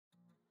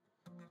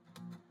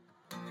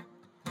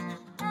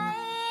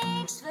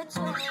Thanks for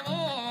tuning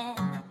in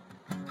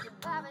to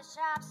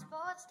Barbershop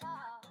Sports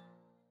Talk.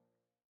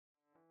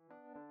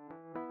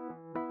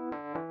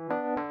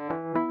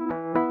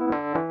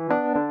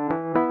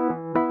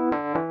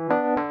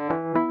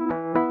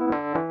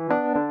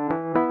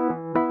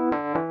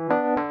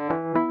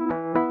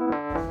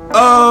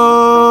 Oh,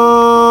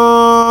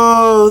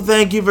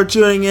 thank you for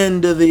tuning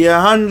in to the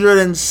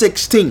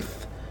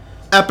 116th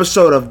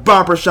episode of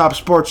Barbershop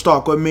Sports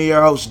Talk with me,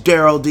 your host,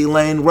 Daryl D.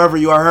 Lane. Wherever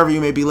you are, however you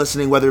may be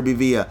listening, whether it be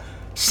via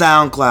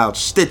SoundCloud,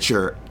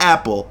 Stitcher,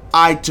 Apple,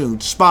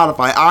 iTunes,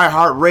 Spotify,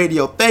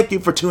 iHeartRadio, thank you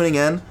for tuning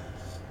in.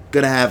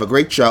 Gonna have a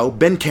great show.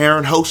 Ben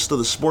Karen, host of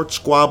the Sports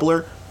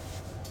Squabbler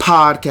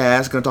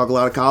podcast. Gonna talk a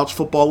lot of college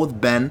football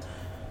with Ben.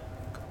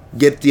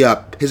 Get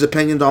his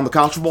opinions on the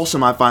college football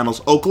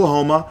semifinals.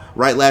 Oklahoma,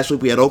 right, last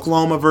week we had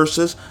Oklahoma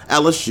versus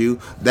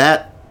LSU.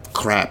 That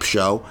crap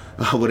show,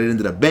 what it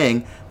ended up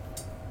being.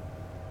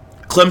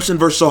 Clemson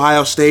versus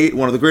Ohio State,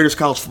 one of the greatest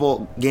college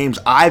football games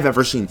I've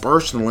ever seen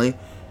personally.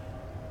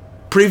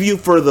 Preview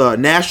for the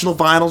national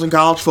finals in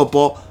college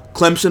football,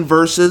 Clemson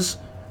versus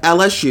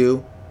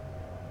LSU.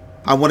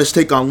 I want his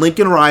take on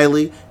Lincoln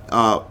Riley,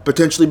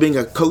 potentially being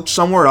a coach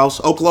somewhere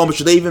else. Oklahoma,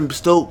 should they even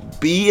still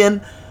be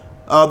in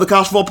the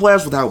college football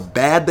playoffs with how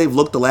bad they've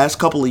looked the last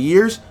couple of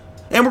years?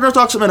 And we're going to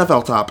talk some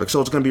NFL topics, so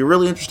it's going to be a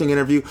really interesting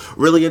interview.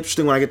 Really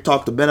interesting when I get to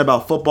talk to Ben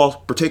about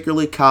football,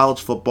 particularly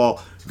college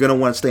football. You're going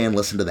to want to stay and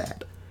listen to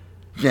that.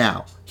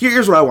 Now,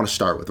 here's what I want to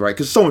start with, right?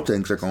 Because so many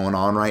things are going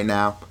on right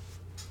now.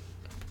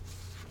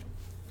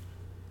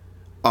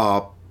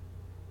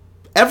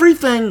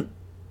 Everything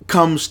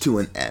comes to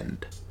an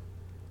end.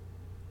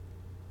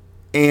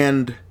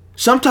 And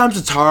sometimes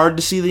it's hard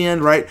to see the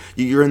end, right?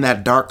 You're in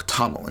that dark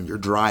tunnel and you're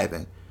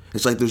driving.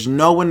 It's like there's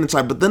no one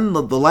inside, but then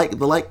the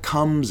light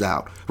comes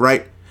out,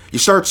 right? You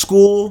start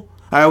school,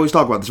 I always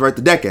talk about this, right?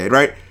 The decade,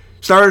 right?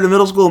 Started in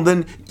middle school, and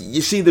then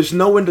you see there's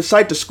no end to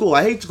sight to school.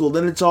 I hate school,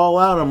 then it's all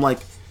out. I'm like,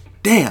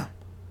 damn,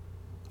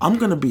 I'm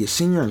going to be a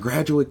senior and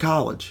graduate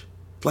college.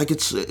 Like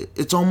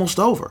it's almost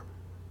over.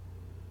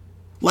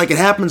 Like it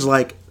happens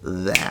like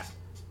that.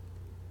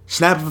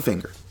 Snap of a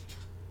finger.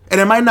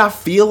 And it might not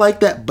feel like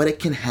that, but it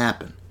can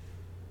happen.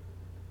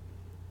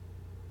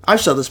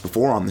 I've said this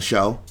before on the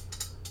show.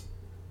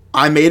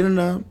 I made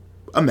an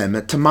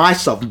amendment to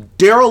myself.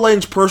 Daryl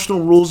Lane's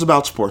personal rules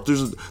about sports.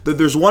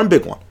 There's one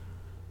big one.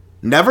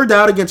 Never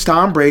doubt against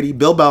Tom Brady,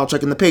 Bill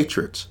Belichick, and the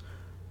Patriots.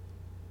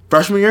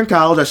 Freshman year in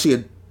college, I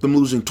see them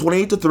losing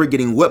 28-3,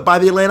 getting whipped by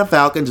the Atlanta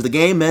Falcons. The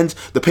game ends.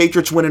 The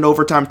Patriots win in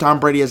overtime. Tom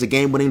Brady has a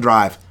game-winning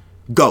drive.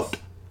 GOAT.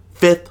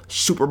 5th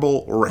Super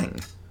Bowl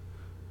ring.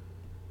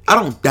 I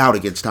don't doubt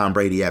against Tom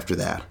Brady after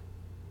that.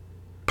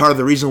 Part of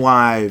the reason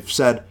why I've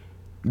said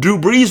Drew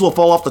Brees will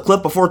fall off the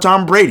cliff before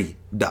Tom Brady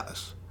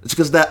does. It's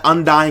because of that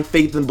undying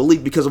faith and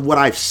belief because of what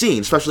I've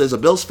seen, especially as a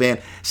Bills fan,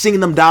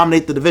 seeing them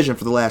dominate the division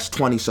for the last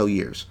 20-so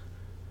years.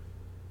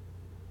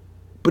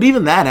 But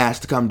even that has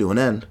to come to an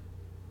end.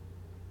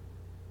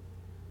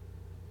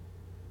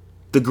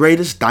 The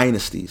greatest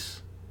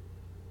dynasties,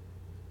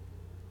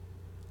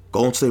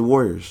 Golden State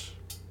Warriors,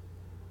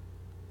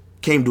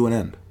 came to an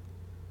end.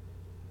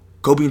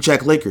 Kobe and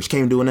Shaq Lakers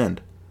came to an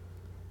end.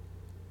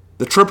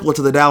 The triplets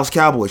of the Dallas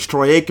Cowboys,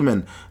 Troy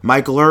Aikman,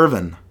 Michael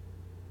Irvin,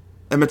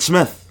 Emmitt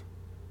Smith,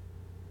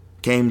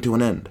 came to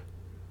an end.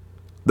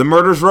 The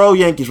Murderers Row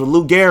Yankees with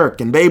Lou Gehrig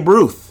and Babe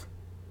Ruth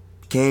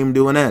came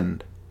to an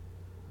end.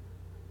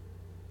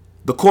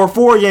 The Core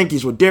 4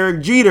 Yankees with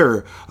Derek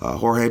Jeter,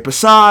 Jorge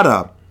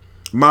Posada,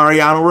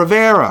 Mariano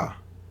Rivera,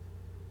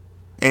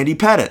 Andy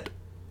Pettitte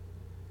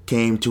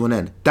came to an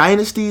end.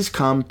 Dynasties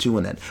come to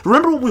an end.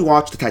 Remember when we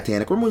watched the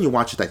Titanic? Remember when you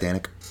watched the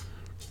Titanic?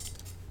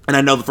 And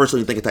I know the first time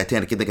you think of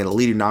Titanic, you think of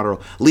Leonardo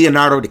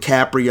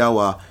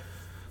DiCaprio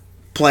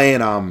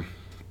playing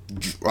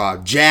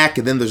Jack,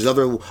 and then there's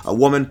a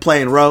woman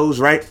playing Rose,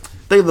 right?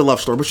 Think of the love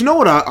story. But you know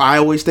what I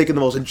always think of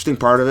the most interesting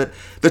part of it?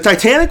 The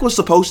Titanic was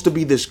supposed to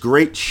be this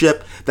great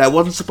ship that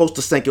wasn't supposed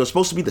to sink. It was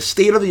supposed to be the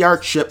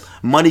state-of-the-art ship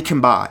money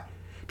can buy,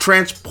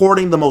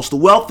 transporting the most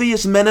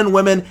wealthiest men and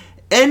women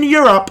in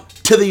Europe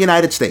to the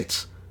United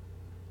States.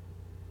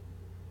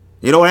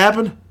 You know what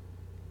happened?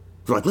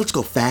 They're like, let's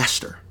go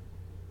faster.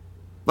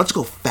 Let's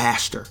go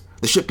faster.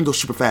 The ship can go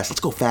super fast.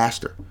 Let's go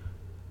faster.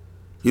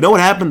 You know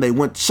what happened? They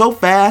went so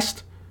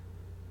fast,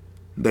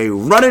 they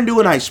run into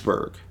an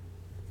iceberg.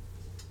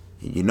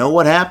 You know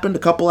what happened a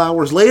couple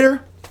hours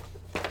later?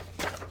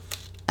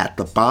 At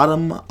the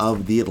bottom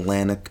of the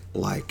Atlantic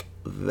like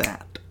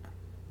that.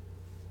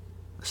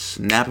 A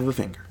snap of a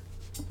finger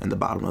in the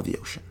bottom of the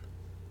ocean.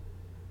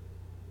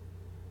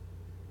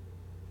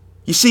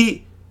 You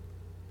see,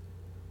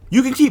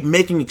 you can keep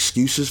making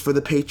excuses for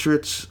the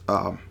Patriots.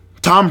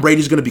 Tom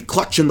Brady's going to be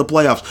clutch in the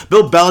playoffs.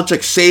 Bill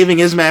Belichick saving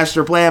his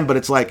master plan, but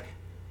it's like,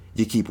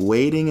 you keep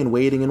waiting and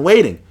waiting and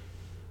waiting.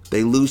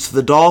 They lose to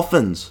the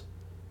Dolphins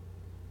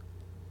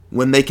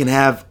when they can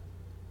have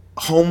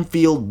home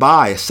field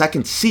bye, a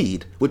second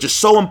seed, which is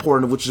so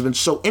important, which has been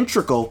so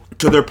integral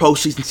to their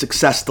postseason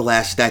success the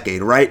last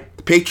decade, right?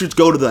 The Patriots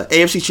go to the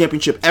AFC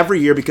Championship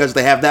every year because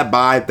they have that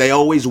bye. They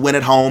always win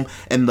at home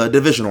in the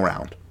divisional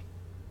round.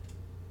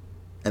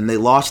 and they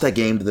lost that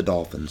game to the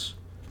Dolphins.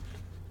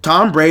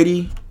 Tom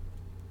Brady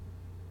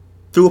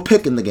threw a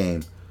pick in the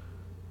game.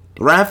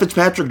 Ryan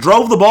Fitzpatrick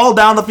drove the ball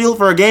down the field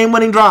for a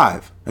game-winning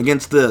drive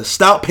against the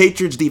stout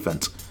Patriots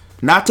defense.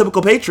 Not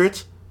typical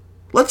Patriots.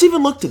 Let's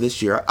even look to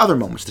this year, other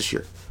moments this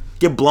year.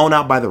 Get blown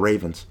out by the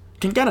Ravens.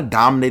 Get kind of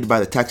dominated by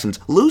the Texans.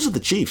 Lose to the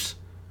Chiefs.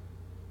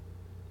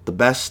 The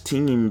best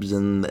teams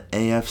in the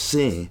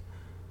AFC.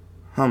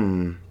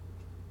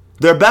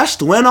 Their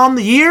best win on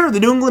the year, the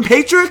New England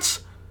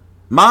Patriots?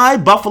 My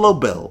Buffalo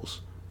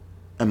Bills.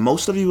 And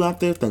most of you out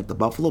there think the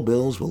Buffalo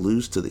Bills will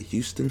lose to the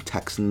Houston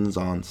Texans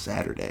on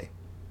Saturday.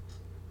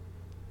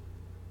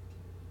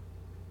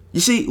 You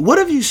see, what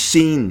have you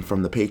seen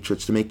from the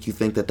Patriots to make you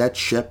think that that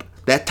ship,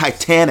 that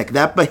Titanic,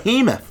 that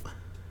behemoth,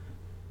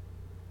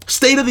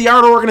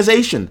 state-of-the-art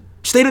organization,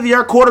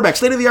 state-of-the-art quarterback,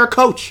 state-of-the-art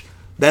coach,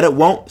 that it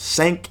won't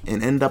sink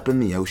and end up in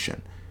the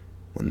ocean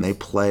when they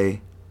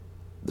play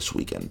this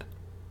weekend?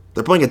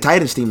 They're playing a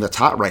Titans team that's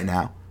hot right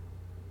now.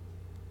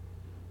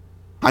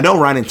 I know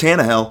Ryan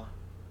Tannehill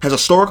has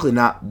historically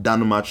not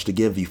done much to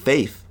give you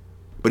faith,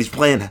 but he's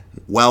playing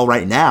well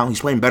right now.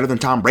 He's playing better than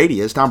Tom Brady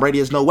is. Tom Brady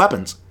has no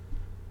weapons.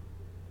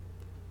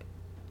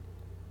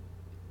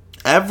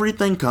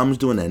 Everything comes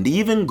to an end,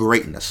 even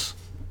greatness.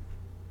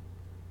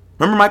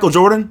 Remember Michael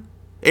Jordan?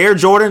 Air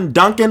Jordan,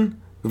 dunking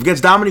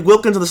against Dominique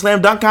Wilkins in the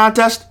slam dunk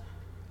contest?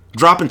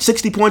 Dropping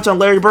 60 points on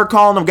Larry Bird,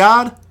 calling him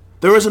God?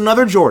 There was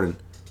another Jordan.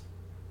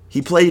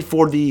 He played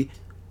for the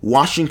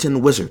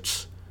Washington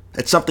Wizards.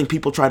 It's something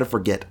people try to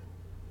forget.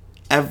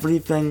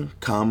 Everything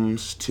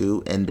comes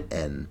to an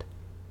end.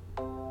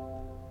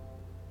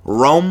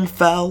 Rome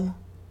fell.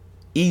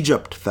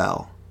 Egypt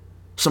fell.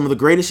 Some of the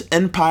greatest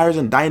empires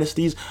and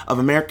dynasties of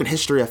American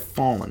history have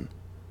fallen.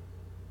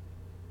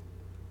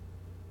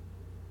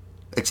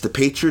 It's the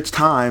Patriots'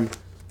 time,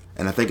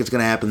 and I think it's going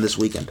to happen this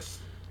weekend.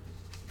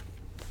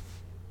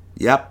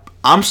 Yep,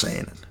 I'm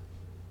saying it.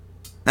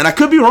 And I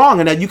could be wrong,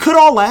 and you could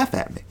all laugh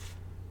at me.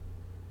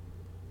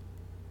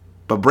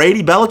 But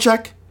Brady,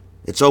 Belichick,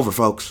 it's over,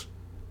 folks.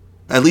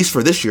 At least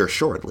for this year,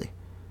 assuredly.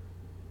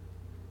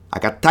 I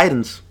got the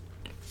Titans.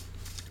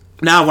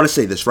 Now I want to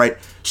say this, right?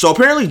 So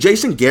apparently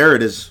Jason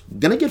Garrett is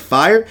going to get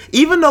fired,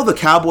 even though the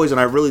Cowboys, and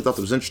I really thought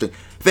that was interesting,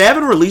 they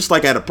haven't released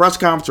like at a press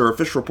conference or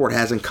official report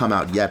hasn't come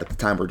out yet at the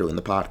time we're doing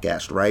the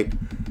podcast, right?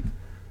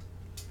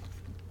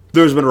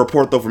 There's been a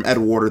report, though, from Ed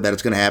Warder that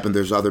it's going to happen.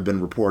 There's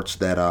been reports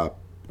that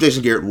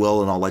Jason Garrett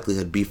will, in all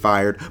likelihood, be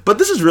fired. But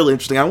this is really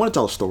interesting. I want to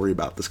tell a story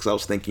about this because I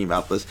was thinking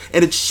about this,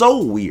 and it's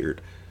so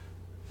weird.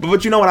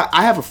 But you know what?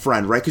 I have a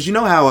friend, right? Because you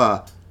know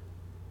how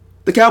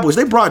the Cowboys,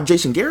 they brought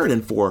Jason Garrett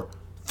in for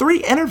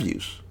 3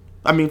 interviews.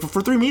 I mean,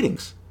 for 3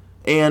 meetings.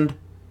 And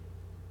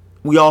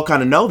we all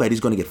kind of know that he's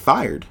going to get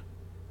fired.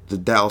 The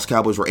Dallas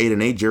Cowboys were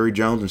 8-8. Jerry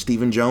Jones and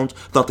Stephen Jones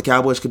thought the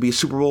Cowboys could be a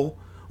Super Bowl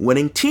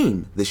winning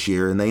team this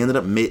year, and they ended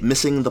up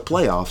missing the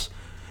playoffs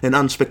in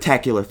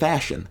unspectacular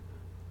fashion.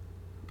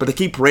 But they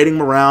keep parading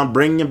him around,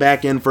 bringing him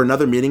back in for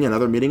another meeting. And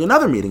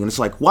it's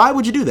like, why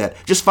would you do that?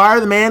 Just fire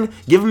the man,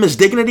 give him his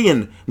dignity,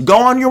 and go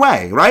on your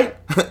way, right?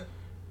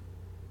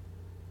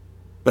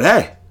 But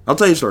hey, I'll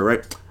tell you a story,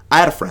 right? I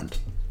had a friend.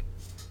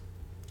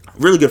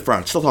 Really good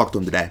friend. Still talk to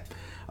him today.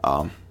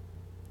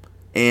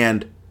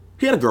 And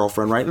he had a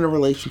girlfriend, right, in a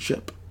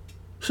relationship.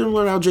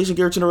 Similar to how Jason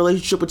Garrett's in a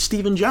relationship with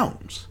Stephen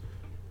Jones.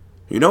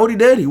 You know what he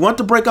did? He wanted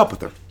to break up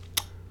with her.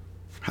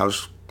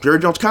 How's Jerry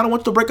Jones kind of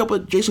wants to break up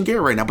with Jason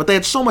Garrett right now, but they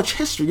had so much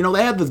history. You know,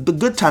 they had the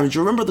good times.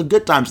 You remember the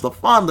good times, the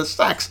fun, the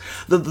sex,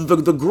 the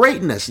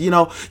greatness.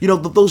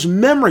 Those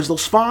memories,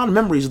 those fond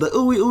memories, the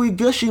ooey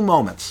gushy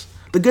moments,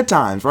 the good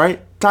times,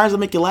 right? Times that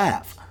make you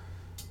laugh.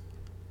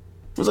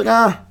 It was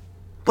like,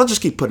 let's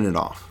just keep putting it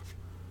off.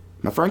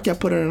 My friend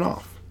kept putting it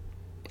off,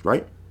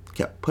 right?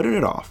 Kept putting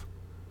it off.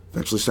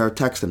 Eventually started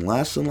texting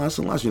less and less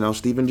and less.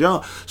 Stephen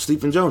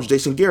Jones,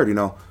 Jason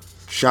Garrett,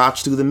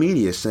 shots to the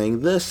media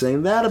saying this,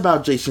 saying that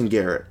about Jason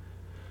Garrett.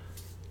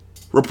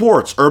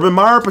 Reports, Urban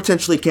Meyer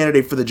potentially a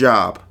candidate for the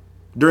job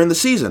during the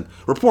season.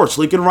 Reports,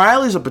 Lincoln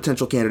Riley's a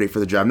potential candidate for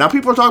the job. Now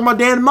people are talking about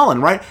Dan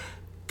Mullen, right?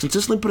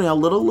 Consistently putting out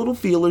little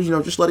feelers,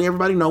 just letting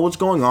everybody know what's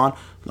going on,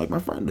 like my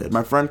friend did.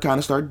 My friend kind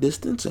of started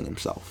distancing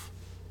himself.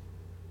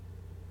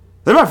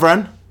 Then my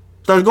friend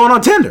started going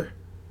on Tinder.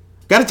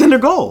 Got a Tinder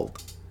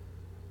Gold,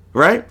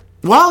 right?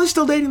 While he's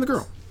still dating the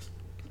girl.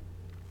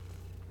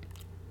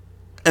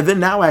 And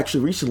then now,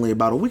 actually, recently,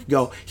 about a week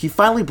ago, he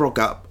finally broke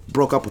up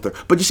with her.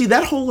 But you see,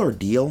 that whole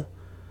ordeal,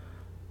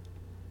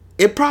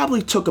 it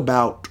probably took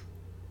about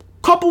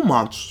a couple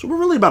months, 2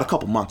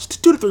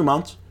 to 3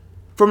 months,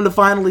 for him to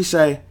finally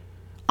say,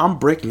 I'm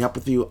breaking up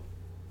with you.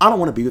 I don't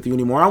want to be with you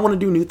anymore. I want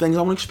to do new things.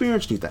 I want to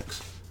experience new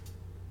things.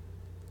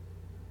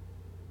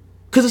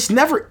 Because it's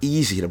never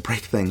easy to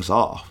break things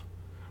off,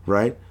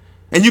 right?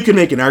 And you can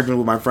make an argument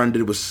what my friend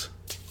did was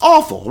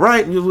awful,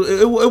 right?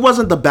 It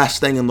wasn't the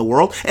best thing in the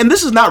world. And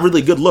this is not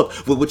really a good look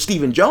with what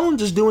Stephen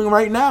Jones is doing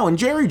right now and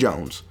Jerry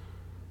Jones,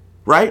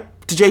 right?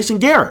 To Jason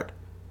Garrett.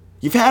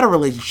 You've had a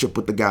relationship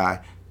with the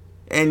guy,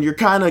 and you're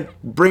kind of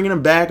bringing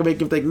him back and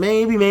making him think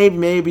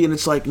maybe, and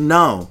it's like,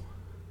 no,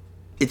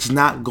 it's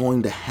not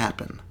going to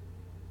happen.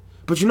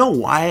 But you know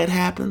why it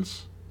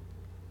happens?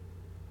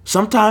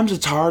 Sometimes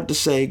it's hard to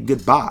say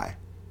goodbye,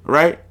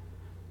 right?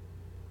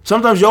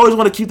 Sometimes you always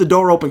want to keep the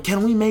door open.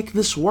 Can we make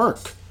this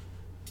work?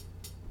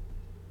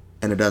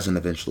 And it doesn't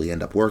eventually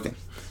end up working.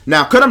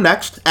 Now, coming up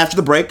next, after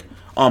the break,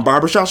 on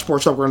Barbershop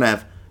Sports Talk, we're going to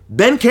have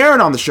Ben Karen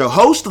on the show,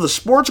 host of the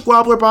Sports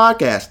Squabbler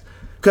podcast.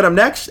 Coming up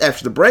next,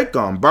 after the break,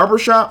 on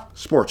Barbershop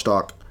Sports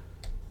Talk.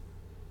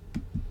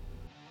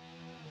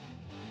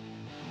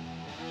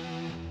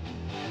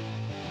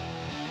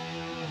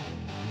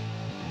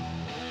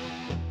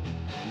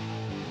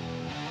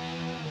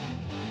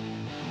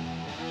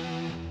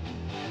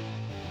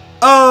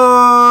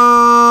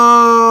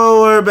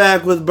 Oh, we're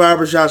back with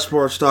Barbershop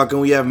Sports Talk,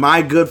 and we have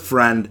my good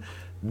friend,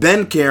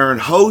 Ben Karen,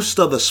 host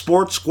of the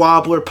Sports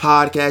Squabbler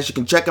podcast. You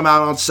can check him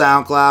out on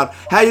SoundCloud.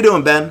 How you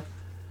doing, Ben?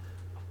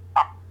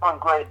 I'm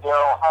great,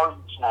 Daryl. How are you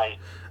tonight?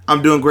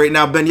 I'm doing great.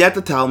 Now, Ben, you have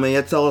to tell me, you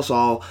have to tell us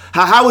all,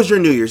 how was your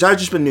New Year's? How's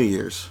just been New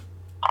Year's?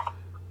 I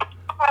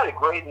had a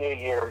great New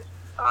Year's.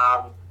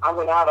 I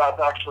went out, I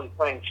was actually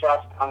playing chess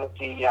down at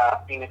the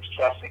Phoenix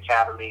Chess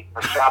Academy.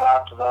 A shout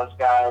out to those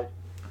guys.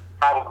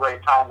 Had a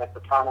great time at the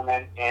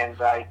tournament, and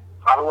I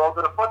got a little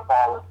bit of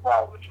football as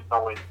well, which is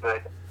always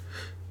good.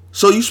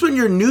 So you spent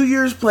your New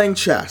Year's playing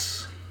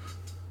chess?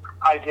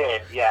 I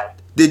did, yes.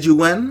 Did you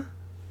win?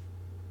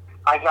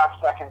 I got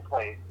second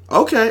place.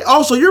 Okay.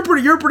 Oh, so you're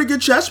a pretty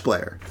good chess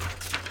player.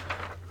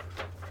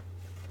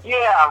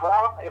 Yeah,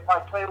 well, if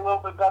I played a little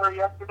bit better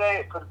yesterday,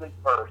 it could have been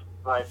first.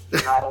 But,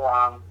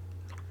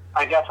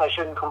 I guess I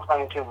shouldn't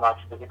complain too much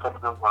because it could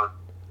have been worse.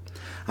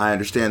 I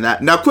understand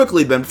that. Now,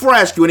 quickly, Ben, before I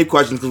ask you any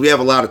questions, because we have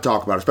a lot to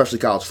talk about, especially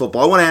college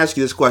football, I want to ask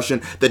you this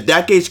question. The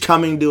decade's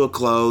coming to a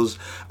close,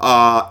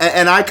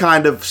 and I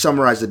kind of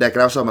summarized the decade.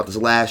 I was talking about this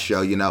last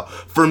show,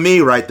 For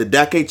me, right, the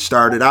decade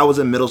started. I was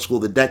in middle school.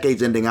 The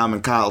decade's ending. I'm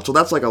in college. So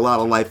that's like a lot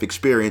of life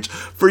experience.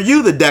 For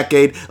you, the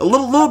decade, a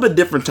little bit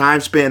different time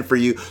span for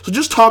you. So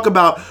just talk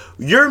about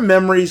your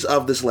memories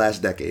of this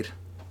last decade.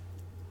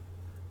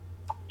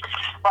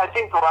 Well, I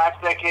think the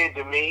last decade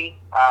to me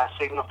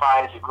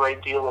signifies a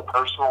great deal of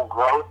personal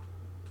growth.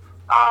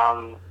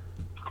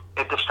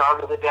 At the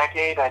start of the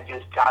decade, I'd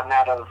just gotten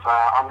out of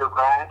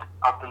undergrad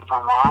up in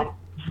Vermont.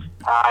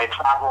 I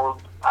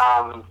traveled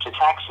to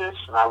Texas,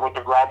 and I went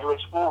to graduate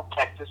school,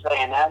 Texas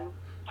A&M.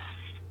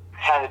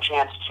 Had a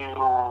chance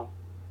to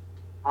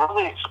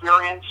really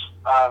experience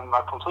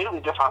a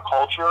completely different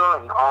culture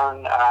and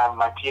earn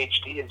my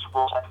PhD in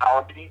school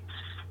psychology.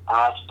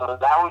 So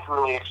that was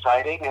really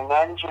exciting. And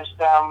then just,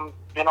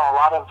 a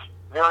lot of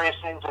various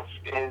things have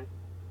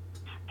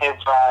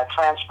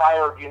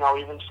transpired,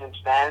 even since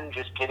then,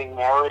 just getting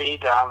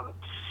married,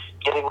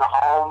 getting a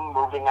home,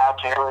 moving out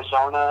to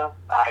Arizona,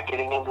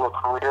 getting into a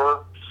career.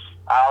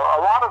 A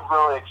lot of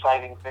really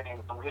exciting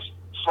things. I'm just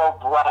so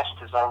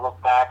blessed as I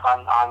look back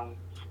on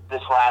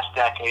this last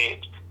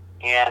decade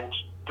and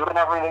doing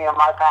everything in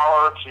my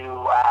power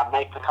to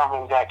make the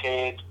coming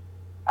decade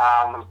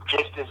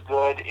just as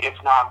good, if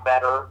not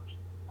better.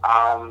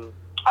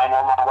 I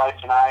know my wife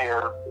and I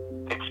are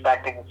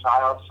expecting a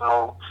child,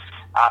 so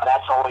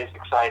that's always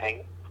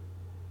exciting.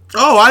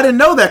 Oh, I didn't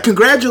know that.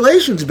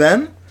 Congratulations,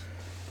 Ben.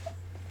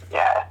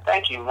 Yeah,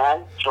 thank you,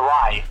 man.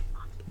 July.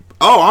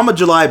 Oh, I'm a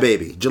July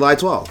baby. July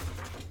 12th.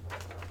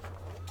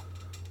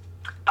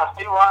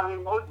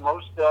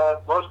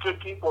 Most good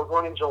people are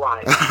born in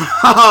July.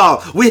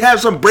 Oh, we have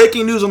some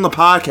breaking news on the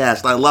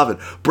podcast. I love it.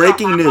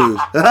 Breaking news.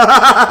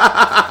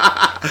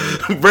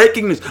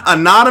 Breaking news.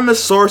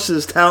 Anonymous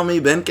sources tell me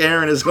Ben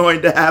Karen is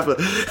going to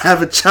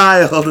have a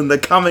child in the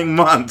coming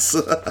months.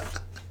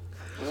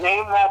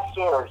 Name that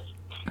source.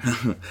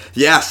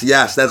 Yes,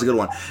 that's a good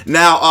one.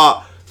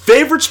 Now,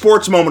 favorite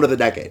sports moment of the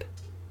decade?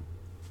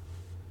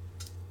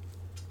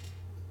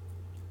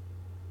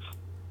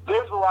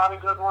 There's a lot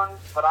of good ones,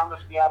 but I'm a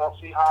Seattle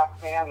Seahawks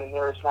fan, and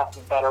there is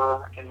nothing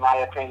better, in my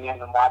opinion,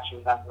 than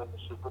watching them win the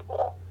Super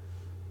Bowl.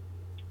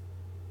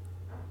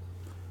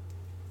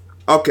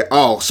 Okay.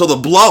 Oh, so the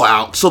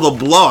blowout.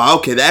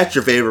 Okay, that's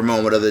your favorite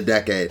moment of the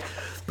decade.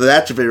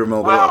 That's your favorite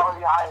moment. Well,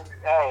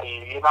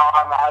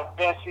 I've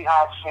been a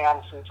Seahawks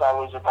fan since I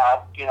was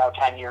about,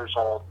 10 years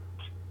old.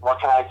 What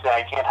can I say?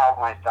 I can't help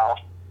myself.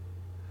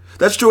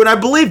 That's true, and I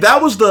believe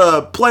that was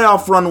the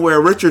playoff run where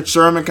Richard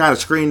Sherman kind of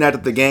screamed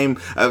at the game,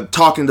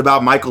 talking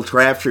about Michael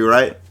Crabtree,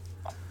 right?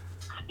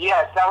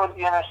 Yes, that was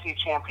the NFC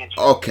Championship.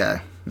 Okay.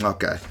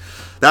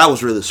 That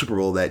was really the Super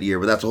Bowl that year,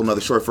 but that's a whole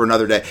other story for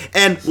another day.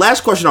 And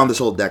last question on this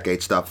whole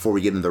decade stuff before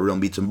we get into the real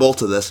meats and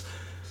bolts of this.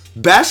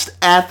 Best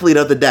athlete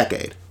of the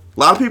decade. A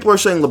lot of people are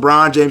saying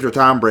LeBron James or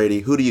Tom Brady.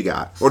 Who do you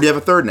got? Or do you have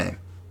a third name?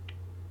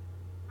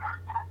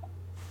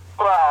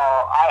 Well,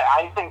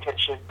 I think it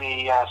should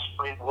be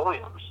Serena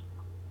Williams.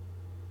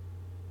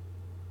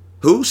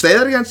 Who? Say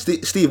that again?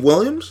 Steve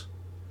Williams?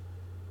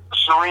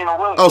 Serena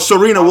Williams. Oh,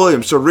 Serena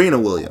Williams. Serena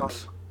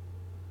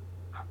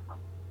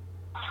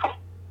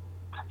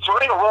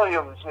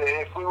Williams,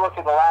 if we look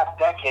at the last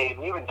decade,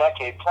 and even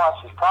decade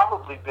plus, has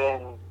probably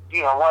been,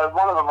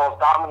 one of the most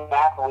dominant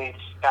athletes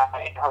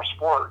in her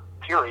sport,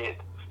 period.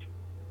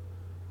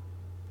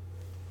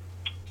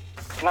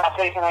 Not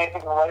taking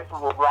anything away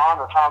from LeBron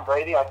or Tom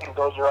Brady. I think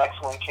those are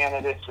excellent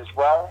candidates as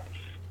well.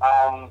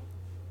 But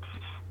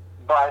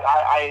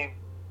I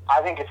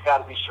think it's got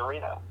to be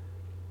Serena.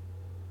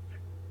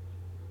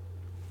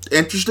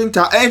 Interesting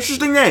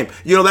name.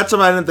 You know, that's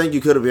something I didn't think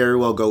you could have very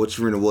well go with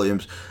Serena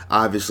Williams.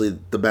 Obviously,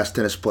 the best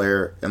tennis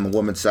player on the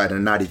women's side,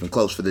 and not even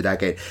close for the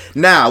decade.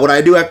 Now, what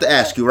I do have to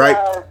ask you, right?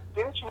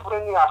 Didn't she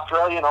win the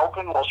Australian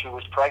Open while she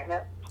was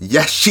pregnant?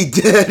 Yes, she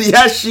did.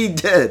 Yes, she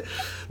did.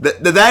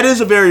 That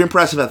is a very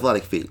impressive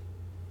athletic feat.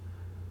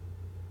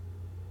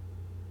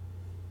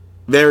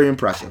 Very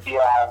impressive.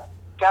 Yeah,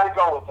 gotta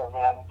go with her,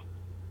 man.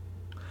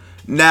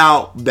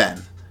 Now,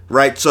 Ben,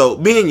 right? So,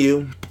 me and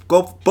you,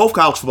 both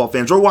college football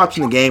fans, we're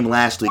watching the game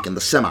last week in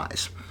the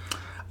semis.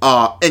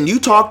 And you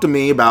talked to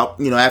me about,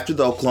 after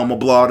the Oklahoma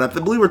blowout, I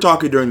believe we're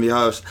talking during the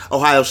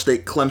Ohio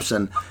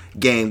State-Clemson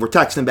game. We're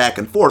texting back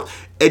and forth.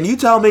 And you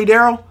tell me,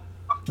 Daryl,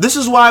 this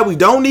is why we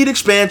don't need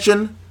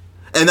expansion.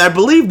 And I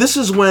believe this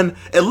is when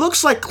it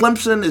looks like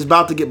Clemson is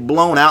about to get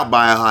blown out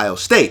by Ohio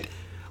State,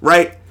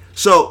 right?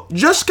 So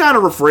just kind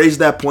of rephrase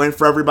that point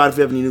for everybody. If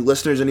you have any new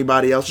listeners,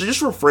 anybody else,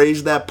 just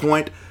rephrase that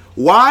point.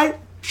 Why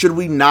should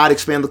we not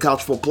expand the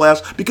college football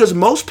playoffs? Because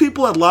most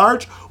people at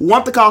large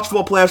want the college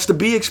football playoffs to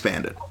be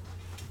expanded.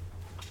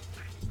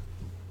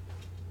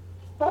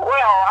 Well,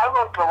 I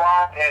looked a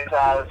lot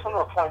at some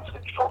of the points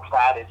that Joe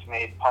Platt has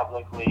made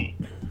publicly.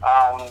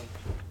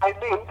 I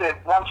think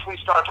that once we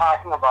start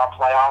talking about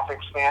playoff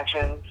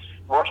expansion,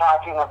 we're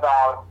talking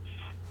about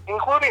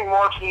including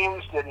more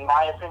teams that, in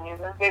my opinion,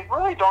 they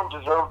really don't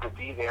deserve to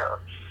be there.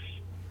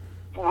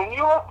 When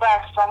you look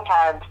back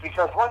sometimes,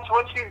 because once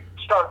you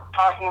start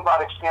talking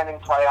about expanding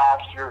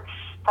playoffs, you're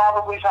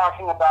probably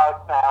talking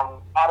about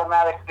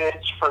automatic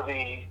bids for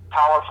the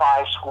Power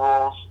 5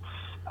 schools,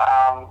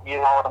 and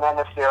then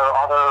if there are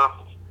other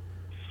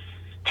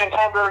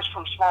contenders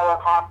from smaller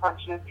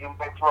conferences, you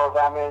might throw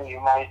them in,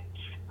 you might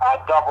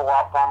double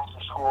up on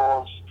some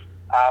schools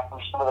from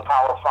some of the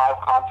Power 5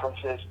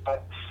 conferences.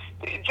 But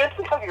just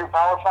because you're a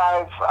Power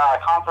 5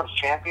 conference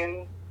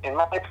champion, in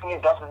my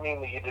opinion, doesn't mean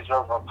that you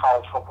deserve a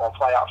college football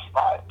playoff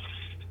spot.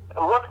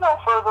 Look no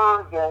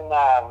further than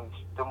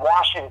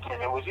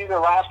Washington. It was either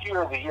last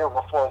year or the year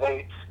before.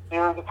 They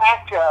were the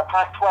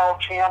Pac-12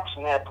 champs,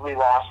 and they had 3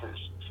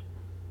 losses.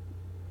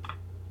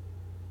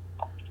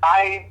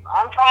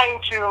 I'm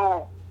trying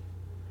to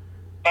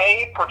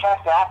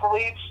protect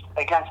athletes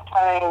against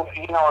playing,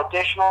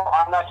 additional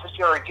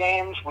unnecessary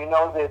games. We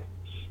know that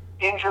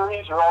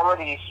injuries are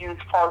already a huge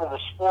part of the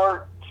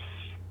sport.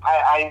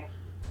 I'm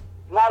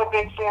not a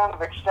big fan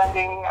of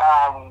extending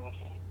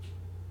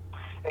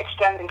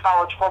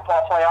college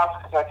football playoffs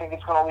because I think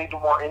it's going to lead to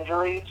more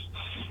injuries.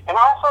 And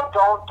I also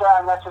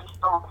don't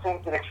necessarily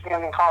think that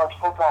expanding college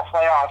football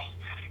playoffs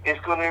is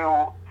going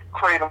to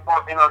create a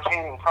more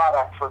entertaining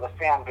product for the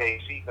fan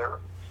base either.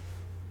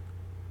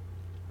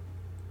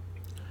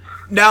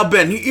 Now,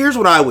 Ben, here's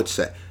what I would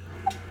say.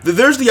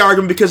 There's the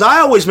argument, because I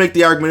always make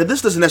the argument, and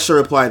this doesn't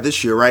necessarily apply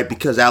this year, right,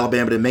 because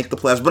Alabama didn't make the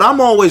playoffs, but I'm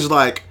always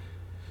like,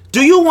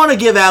 do you want to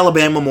give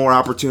Alabama more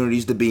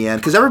opportunities to be in?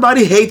 Because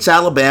everybody hates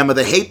Alabama.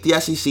 They hate the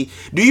SEC.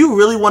 Do you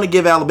really want to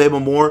give Alabama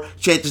more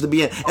chances to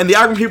be in? And the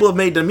argument people have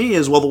made to me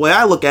is, well, the way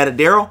I look at it,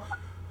 Daryl,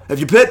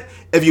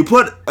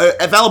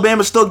 if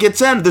Alabama still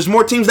gets in, there's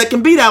more teams that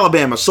can beat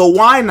Alabama. So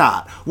why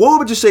not? What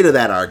would you say to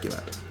that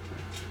argument?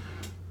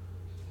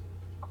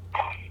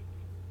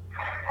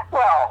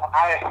 Well,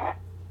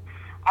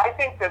 I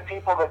think that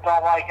people that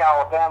don't like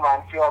Alabama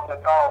and feel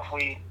that, if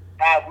we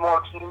add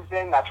more teams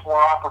in, that's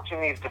more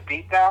opportunities to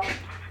beat them.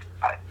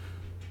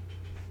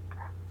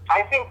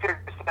 I think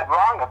they're just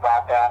wrong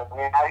about that. I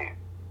mean,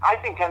 I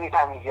think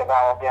anytime you give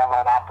Alabama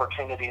an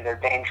opportunity, they're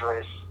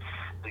dangerous.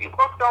 You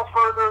look no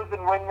further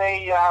than when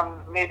they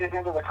made it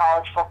into the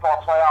college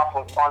football playoff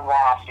with 1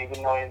 loss,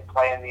 even though they didn't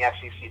play in the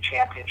SEC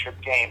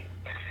championship game.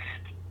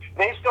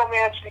 They still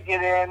managed to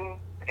get in,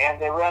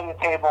 and they ran the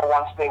table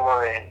once they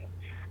were in.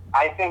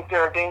 I think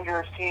they're a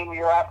dangerous team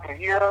year after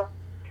year.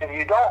 If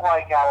you don't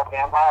like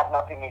Alabama, I have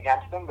nothing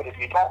against them, but if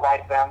you don't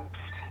like them,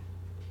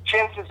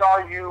 chances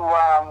are you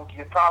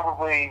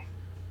probably,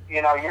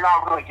 you're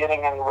not really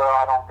getting anywhere,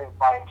 I don't think,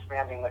 by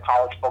expanding the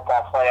college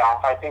football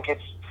playoff. I think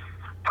it's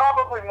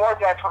probably more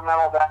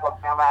detrimental to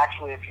Alabama,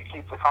 actually, if you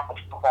keep the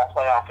college football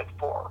playoff at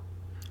 4.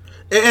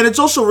 And it's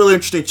also really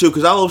interesting, too,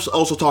 because I'll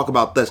also talk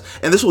about this,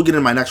 and this will get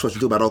into my next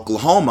question, too, about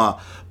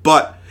Oklahoma,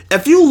 but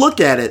if you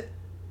look at it,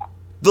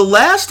 the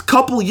last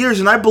couple years,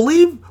 and I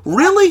believe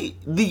really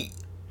the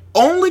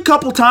only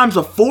couple times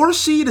a 4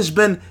 seed has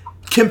been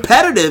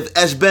competitive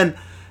has been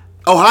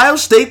Ohio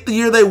State the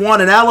year they won,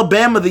 and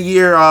Alabama the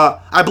year,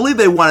 I believe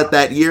they won it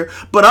that year,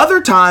 but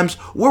other times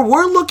where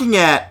we're looking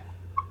at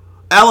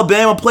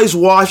Alabama plays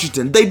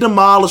Washington. They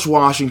demolish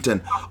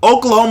Washington.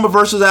 Oklahoma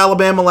versus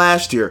Alabama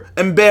last year.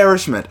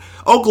 Embarrassment.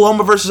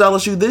 Oklahoma versus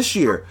LSU this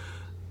year.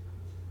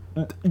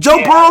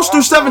 Joe Burrow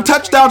threw 7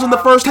 touchdowns in the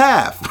first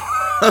half.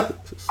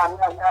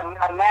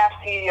 A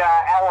nasty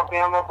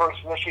Alabama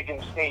versus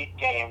Michigan State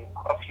game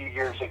a few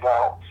years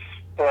ago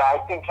that I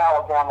think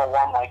Alabama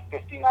won like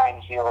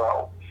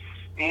 59-0.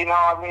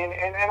 I mean,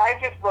 and I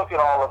just look at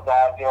all of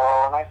that,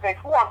 and I think,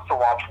 who wants to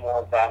watch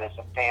more of that as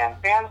a fan?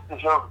 Fans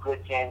deserve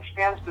good games.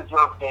 Fans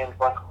deserve games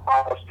like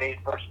Ohio State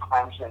versus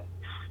Clemson,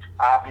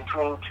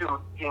 between two,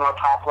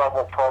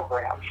 top-level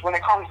programs. When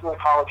it comes to the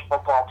college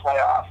football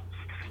playoff,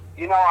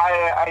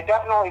 I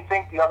definitely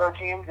think the other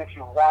teams, if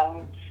you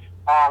won,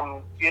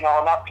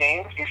 enough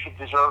games, you should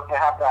deserve to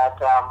have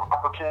that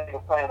opportunity to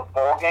play in a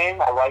bowl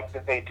game. I like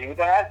that they do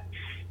that.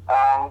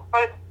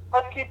 But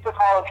let's keep the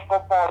college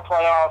football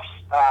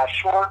playoffs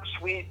short,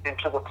 sweet, and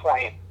to the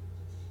point.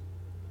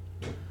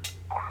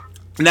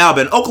 Now,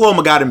 Ben,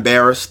 Oklahoma got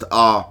embarrassed.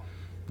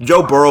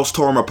 Joe Burrows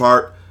tore them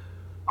apart.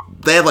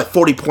 They had like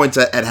 40 points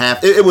at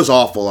half. It was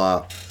awful.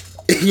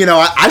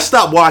 I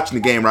stopped watching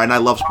the game, right? And I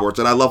love sports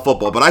and I love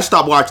football, but I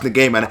stopped watching the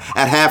game. And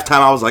at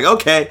halftime, I was like,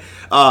 okay,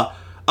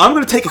 I'm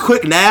going to take a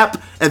quick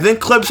nap, and then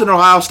Clemson and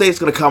Ohio State's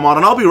going to come on,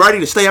 and I'll be ready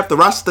to stay up the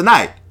rest of the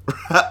night.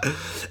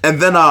 And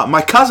then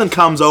my cousin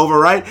comes over,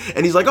 right?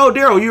 And he's like, oh,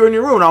 Daryl, you're in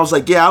your room. And I was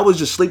like, yeah, I was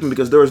just sleeping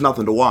because there was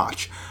nothing to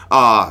watch.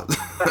 That's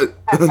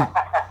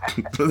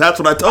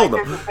what I told him.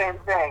 I did the same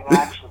thing,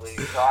 actually.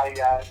 So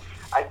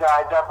I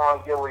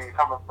definitely get where you're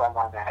coming from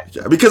on that.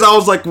 Yeah, because I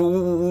was like,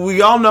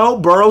 we all know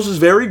Burrows is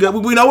very good.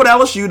 We know what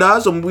LSU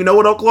does, and we know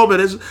what Oklahoma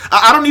is.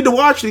 I don't need to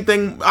watch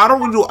anything.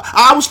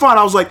 I was fine.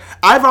 I was like,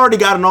 I've already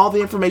gotten all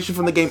the information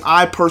from the game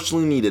I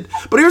personally needed.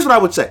 But here's what I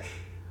would say.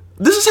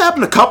 This has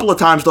happened a couple of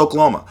times to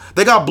Oklahoma.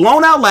 They got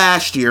blown out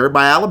last year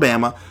by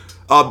Alabama.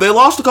 They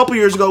lost a couple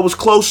years ago. It was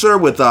closer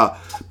with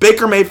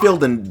Baker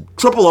Mayfield in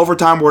triple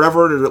overtime,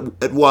 whatever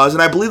it was.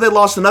 And I believe they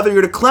lost another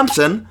year to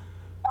Clemson.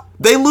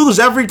 They lose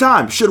every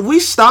time. Should we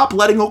stop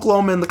letting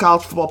Oklahoma in the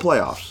college football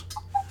playoffs?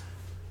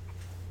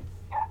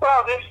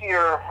 Well, this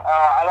year,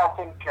 I don't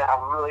think we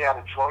really had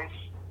a choice.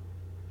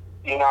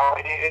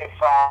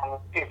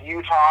 If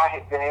Utah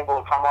had been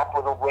able to come up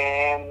with a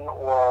win,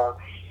 or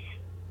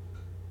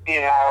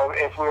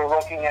if we were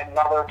looking at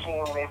another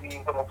team, maybe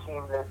even a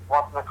team that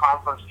wasn't a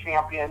conference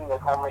champion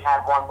that only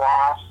had one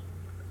loss,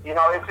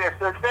 if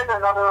there's been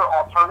another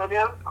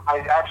alternative, I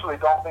actually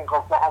don't think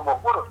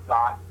Oklahoma would have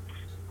gone.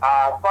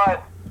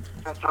 But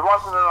since there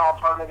wasn't an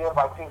alternative,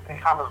 I think they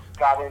kind of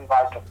got in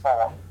by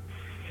default.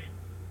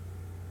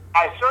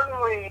 I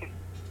certainly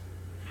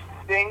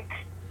think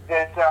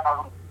that,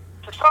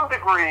 to some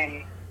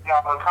degree,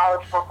 the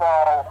college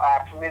football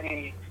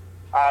committee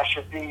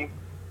should be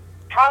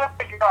trying to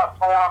figure out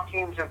playoff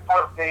teams in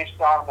part based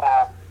on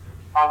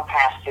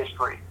past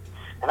history.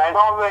 And I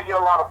know they get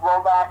a lot of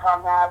blowback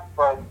on that,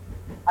 but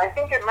I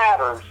think it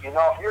matters.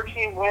 If your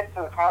team went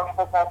to the college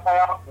football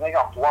playoffs and they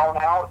got blown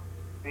out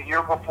the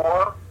year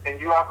before, and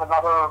you have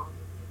another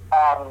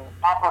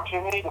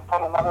opportunity to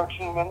put another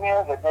team in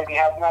there that maybe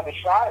hasn't had a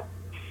shot,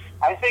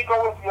 I say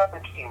go with the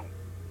other team.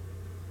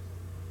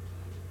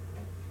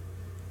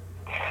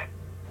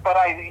 But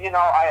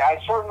I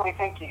certainly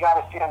think you got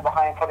to stand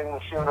behind putting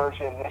the Sooners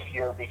in this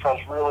year, because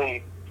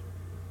really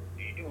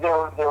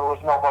there was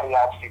nobody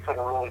else you could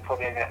have really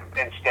put in it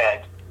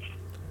instead.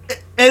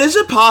 And is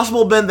it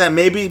possible, Ben, that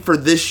maybe for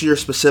this year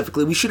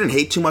specifically, we shouldn't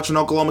hate too much on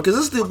Oklahoma? Because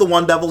this is the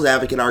one devil's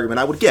advocate argument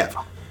I would give.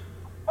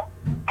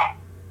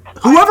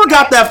 Whoever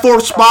got that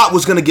fourth spot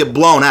was going to get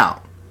blown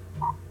out.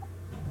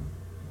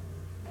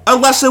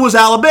 Unless it was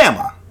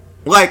Alabama.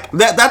 Like,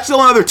 that's the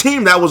only other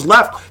team that was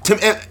left.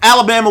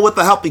 Alabama with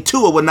the healthy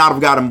Tua would not have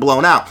gotten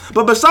blown out.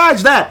 But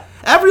besides that,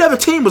 every other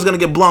team was going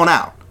to get blown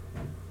out.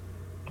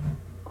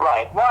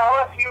 Right.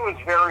 Well, LSU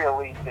is very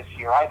elite this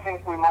year. I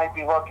think we might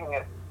be looking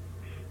at,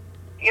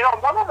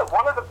 one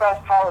of the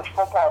best college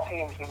football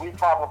teams that we've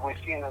probably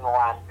seen in the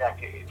last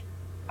decade.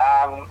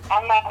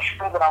 I'm not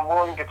sure that I'm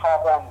willing to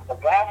call them the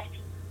best,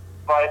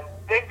 but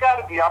they've got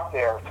to be up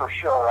there for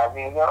sure. I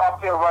mean, they're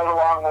up there right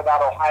along with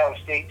that Ohio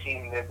State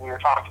team that we were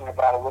talking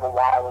about a little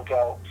while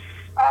ago.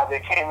 They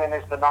came in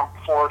as the number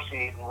 4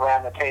 seed and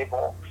ran the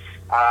table.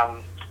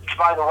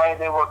 By the way,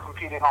 they were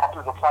competing all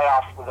through the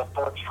playoffs with a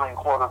third-string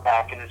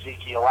quarterback in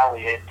Ezekiel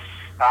Elliott,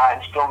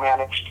 and still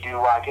managed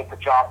to get the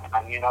job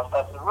done. So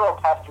that's a real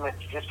testament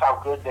to just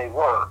how good they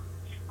were.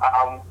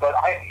 But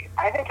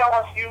I think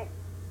LSU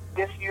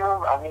this year,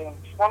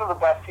 it's one of the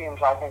best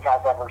teams I think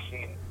I've ever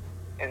seen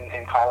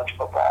in college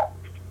football.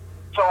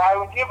 So I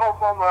would give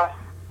Oklahoma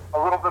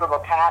a little bit of a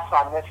pass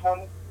on this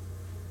one.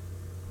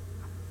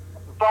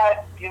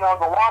 But, the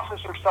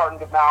losses are starting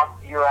to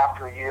mount year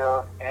after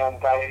year, and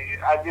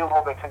I'd be a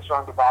little bit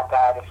concerned about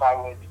that if I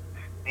was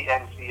the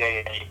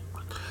NCAA.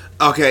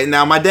 Okay,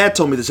 now my dad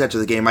told me this after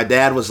the game. My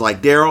dad was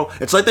like, Daryl,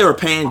 it's like they were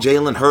paying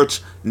Jalen Hurts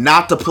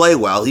not to play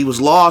well. He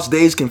was lost,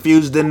 dazed,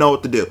 confused, didn't know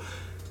what to do.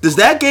 Does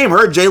that game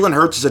hurt Jalen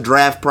Hurts as a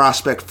draft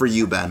prospect for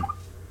you, Ben?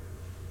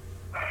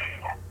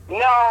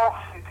 No,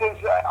 because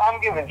I'm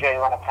giving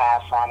Jalen a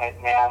pass on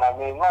it, man.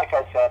 Like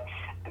I said,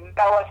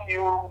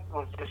 LSU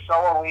was just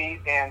so elite,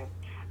 and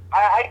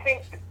I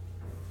think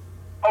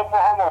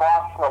Oklahoma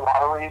lost for a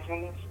lot of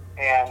reasons,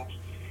 and,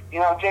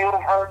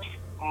 Jalen Hurts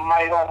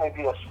might only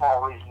be a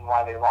small reason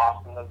why they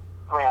lost in the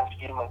grand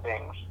scheme of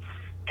things.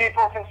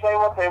 People can say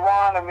what they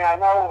want. I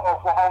know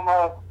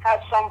Oklahoma has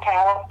some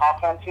talent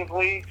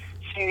offensively,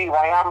 CeeDee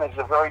Lamb is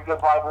a very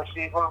good wide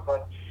receiver,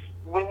 but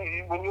when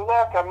you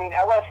look, I mean,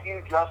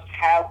 LSU just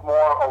had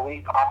more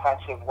elite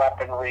offensive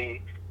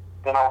weaponry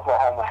than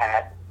Oklahoma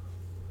had.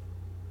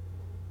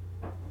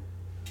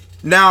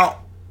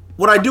 Now,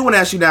 what I do want to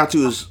ask you now,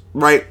 too, is,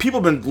 right,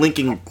 people have been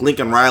linking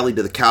Lincoln Riley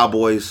to the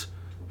Cowboys.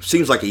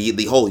 Seems like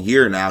the whole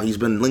year now. He's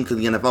been linked to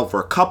the NFL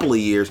for a couple of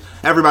years.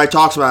 Everybody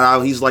talks about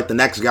how he's like the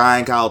next guy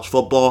in college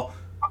football.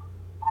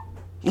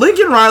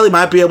 Lincoln Riley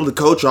might be able to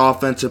coach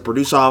offense and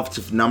produce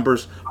offensive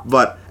numbers,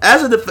 but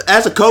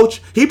as a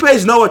coach, he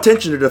pays no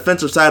attention to the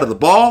defensive side of the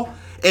ball,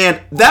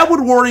 and that would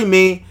worry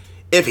me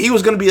if he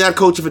was going to be that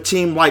coach of a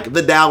team like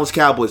the Dallas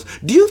Cowboys.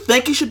 Do you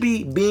think he should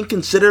be being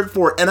considered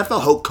for an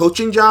NFL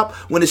coaching job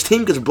when his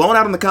team gets blown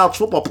out in the college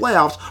football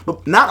playoffs?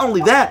 But not only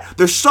that,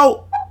 they're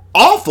so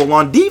awful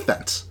on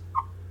defense.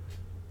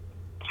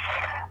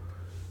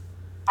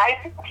 I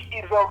think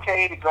he's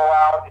okay to go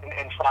out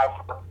and try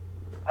for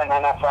an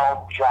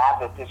NFL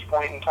job at this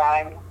point in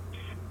time.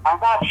 I'm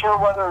not sure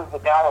whether the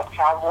Dallas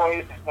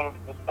Cowboys is going to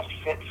be the best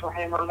fit for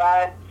him or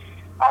not.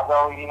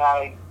 Although,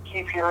 I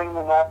keep hearing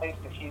the noise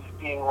that he's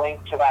being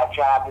linked to that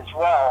job as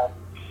well.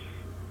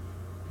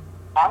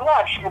 I'm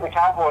not sure the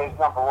Cowboys,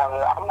 number one,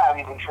 I'm not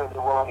even sure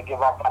they're willing to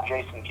give up on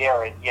Jason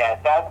Garrett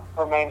yet. That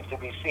remains to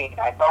be seen.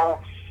 I know,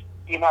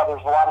 there's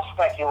a lot of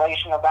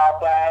speculation about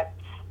that.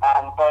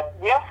 But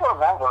we have to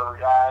remember,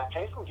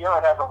 Jason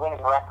Garrett has a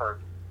winning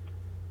record.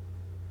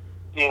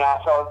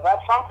 So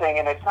that's something,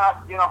 and it's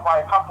not, by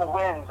a couple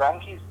wins. I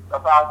think he's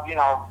about,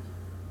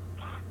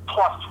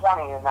 plus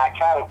 20 in that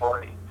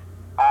category.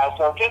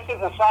 So just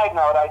as a side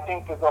note, I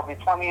think that there'll be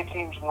plenty of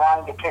teams in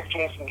line to pick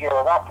Jason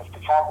Garrett up if the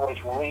Cowboys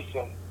release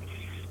him.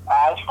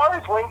 As far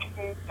as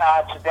linking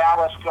to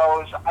Dallas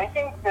goes, I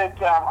think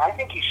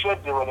he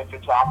should do it if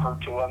it's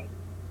offered to him.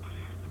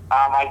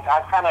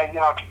 I've kind of,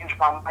 changed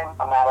my mind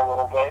on that a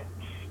little bit.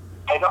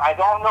 I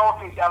don't know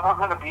if he's ever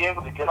going to be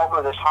able to get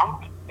over this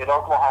hump at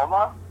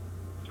Oklahoma.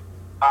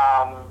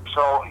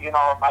 So,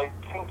 I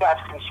think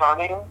that's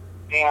concerning.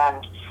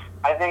 And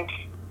I think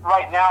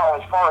right now,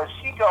 as far as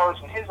he goes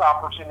and his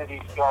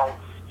opportunities go,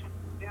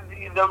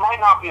 there might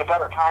not be a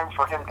better time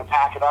for him to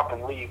pack it up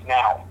and leave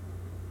now.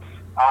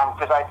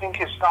 Because I think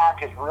his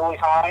stock is really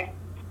high.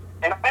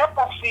 And I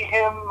don't see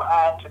him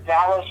to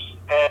Dallas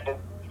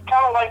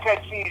kind of like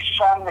I see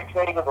Sean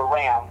McVay to the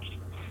Rams.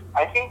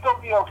 I think they'll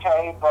be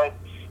okay, but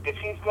if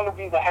he's going to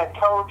be the head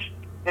coach,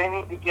 they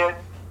need to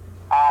get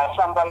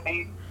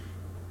somebody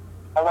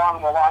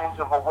along the lines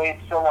of a Wade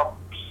Phillips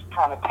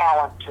kind of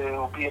talent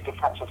to be a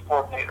defensive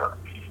coordinator.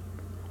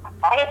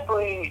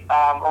 Honestly,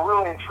 a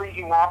really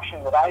intriguing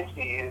option that I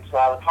see is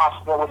the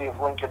possibility of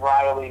Lincoln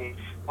Riley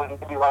with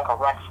maybe like a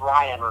Rex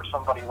Ryan or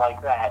somebody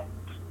like that.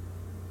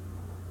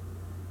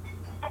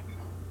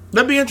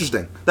 That'd be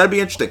interesting.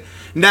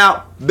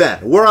 Now,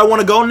 Ben, where I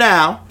want to go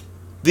now,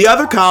 the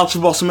other college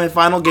football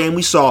semifinal game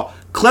we saw,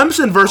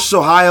 Clemson versus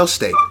Ohio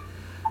State.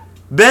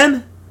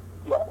 Ben,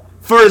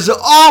 for as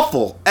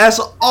awful as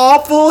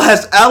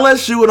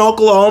LSU and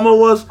Oklahoma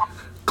was,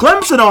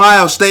 Clemson,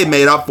 Ohio State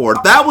made up for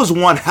it. That was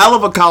one hell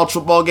of a college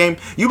football game.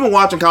 You've been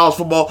watching college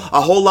football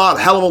a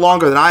hell of a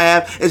longer than I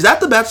have. Is that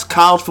the best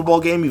college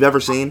football game you've ever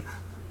seen?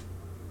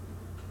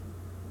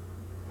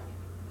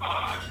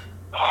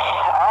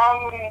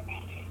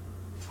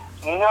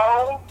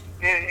 No,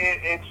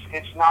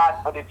 it's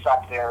not, but it's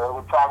up there. It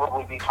would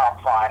probably be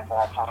top 5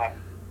 all time.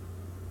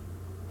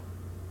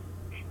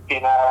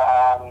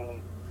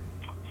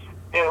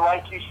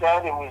 Like you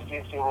said, it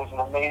was an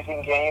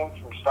amazing game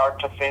from start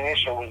to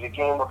finish. It was a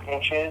game of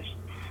inches.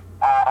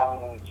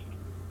 I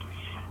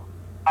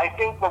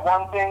think the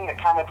one thing that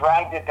kind of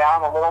dragged it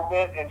down a little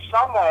bit, in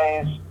some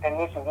ways, and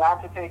this is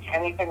not to take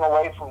anything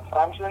away from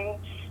Clemson,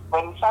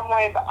 but in some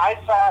ways, I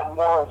saw it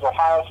more as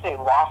Ohio State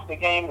lost the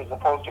game as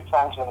opposed to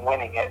Clemson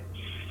winning it.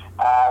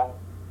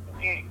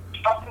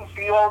 Justin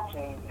Fields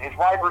and his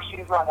wide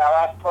receiver on that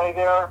last play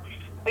there,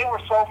 they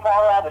were so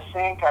far out of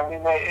sync. I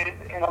mean,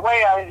 in a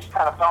way, I just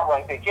kind of felt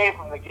like they gave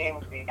them the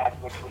game to the end,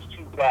 which was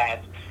too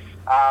bad.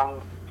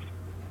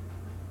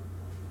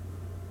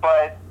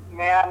 But,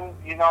 man,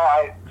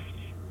 I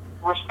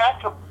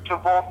respect to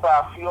both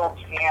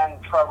Fields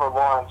and Trevor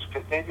Lawrence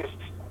because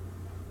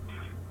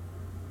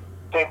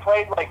they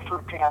played like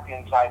true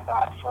champions, I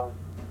thought, for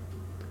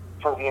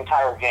the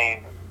entire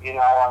game.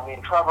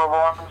 Trevor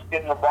Lawrence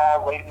getting the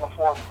ball late in the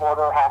fourth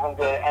quarter, having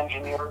to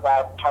engineer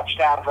that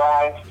touchdown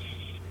drive.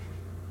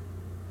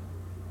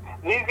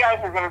 These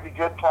guys are going to be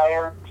good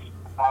players.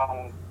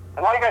 And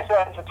like I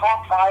said, it's a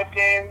top 5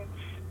 game.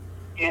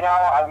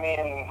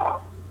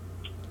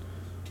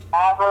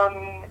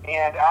 Auburn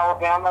and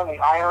Alabama in the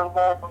Iron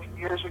Bowl a few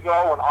years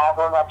ago when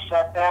Auburn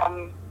upset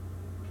them.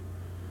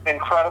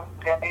 Incredible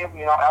game.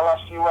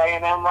 LSU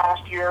A&M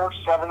last year,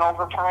 7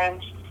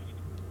 overtimes.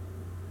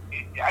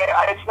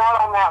 It's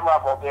not on that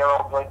level,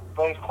 Daryl, but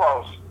it's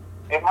close.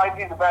 It might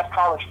be the best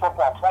college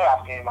football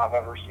playoff game I've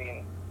ever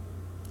seen.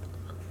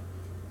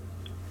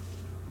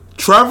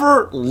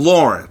 Trevor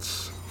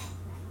Lawrence.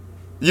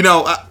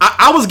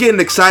 I was getting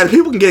excited.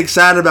 People can get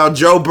excited about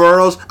Joe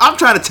Burrows. I'm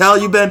trying to tell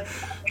you, Ben,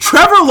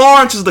 Trevor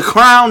Lawrence is the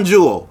crown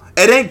jewel.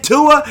 It ain't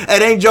Tua,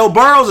 it ain't Joe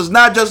Burrows, it's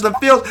not Justin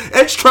Fields,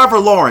 it's Trevor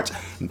Lawrence.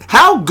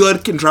 How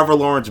good can Trevor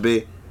Lawrence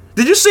be?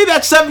 Did you see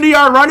that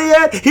 70-yard run he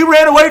had? He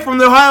ran away from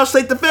the Ohio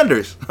State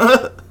defenders.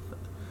 Yeah,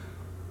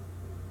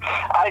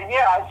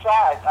 I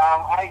saw it.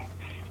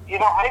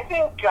 I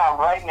think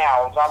right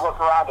now, as I look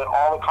around at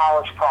all the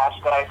college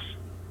prospects,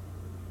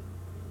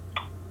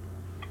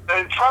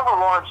 Trevor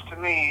Lawrence, to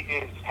me,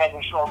 is head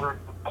and shoulders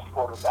the best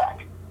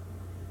quarterback.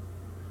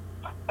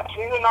 I've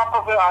seen enough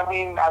of it. I've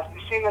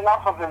seen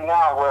enough of him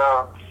now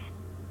where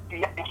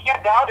you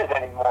can't doubt it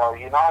anymore.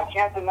 I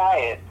can't deny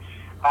it.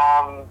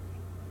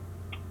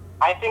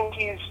 I think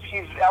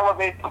he's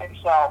elevated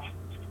himself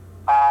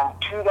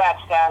to that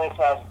status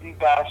as the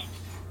best.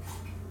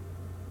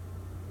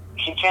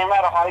 He came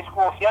out of high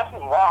school. He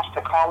hasn't lost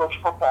a college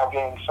football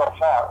game so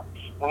far.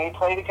 When he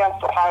played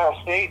against Ohio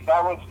State,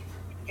 that was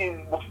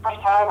the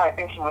first time I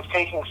think he was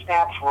taking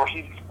snaps where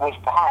he was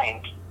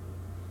behind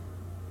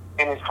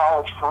in his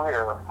college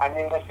career.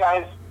 This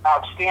guy's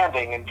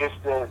outstanding, and just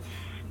the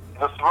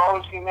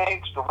throws he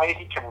makes, the way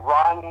he can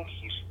run,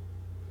 he's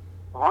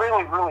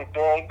really, really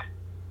big,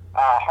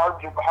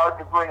 hard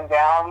to bring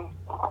down.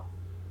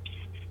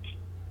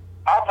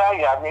 I'll tell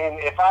you,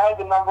 if I had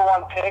the number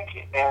one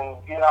pick and,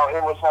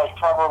 it was like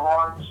Trevor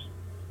Lawrence,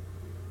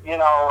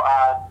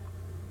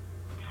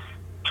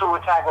 Tua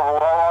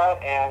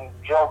Tagovailoa and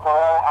Joe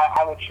Burrow,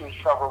 I would choose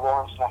Trevor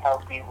Lawrence in a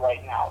heartbeat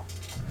right now.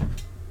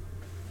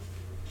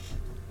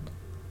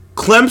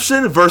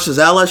 Clemson versus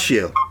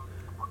LSU.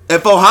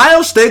 If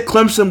Ohio State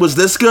Clemson was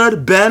this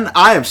good, Ben,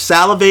 I am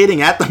salivating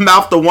at the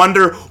mouth to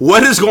wonder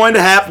what is going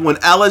to happen when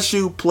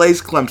LSU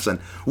plays Clemson.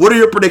 What are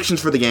your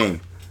predictions for the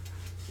game?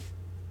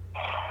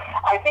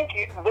 I think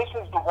this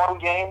is the one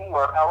game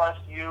where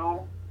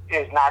LSU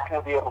is not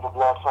going to be able to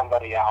blow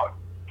somebody out.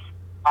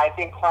 I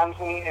think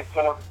Clemson is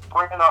going to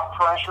bring enough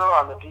pressure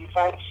on the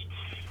defense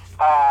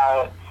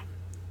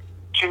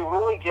to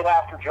really get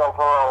after Joe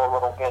Burrow a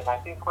little bit. And I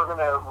think we're going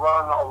to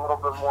run a little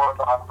bit more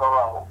about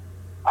Burrow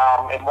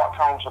and what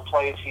kinds of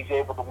plays he's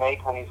able to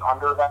make when he's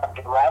under that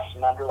duress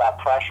and under that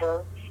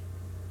pressure.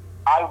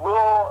 I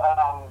will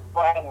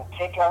go ahead and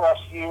take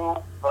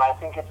LSU, but I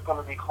think it's going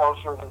to be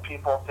closer than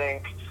people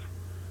think.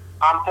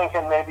 I'm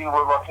thinking maybe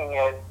we're looking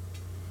at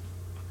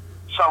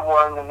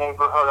somewhere in the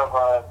neighborhood of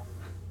a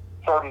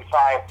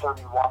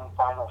 35-31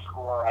 final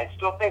score. I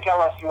still think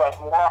LSU has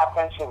more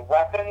offensive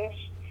weapons,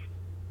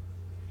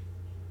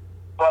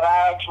 but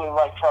I actually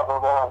like Trevor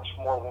Lawrence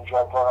more than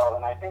Joe Burrow,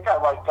 and I think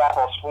I like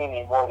Dabo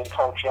Swinney more than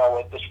Coach O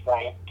at this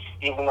point,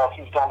 even though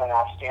he's done an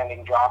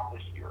outstanding job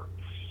this year.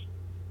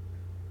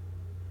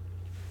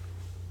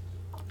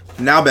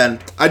 Now, Ben,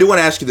 I do want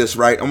to ask you this,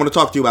 right? I want to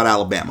talk to you about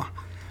Alabama.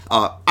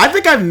 I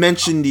think I've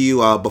mentioned to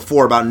you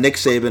before about Nick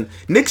Saban.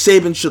 Nick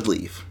Saban should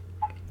leave.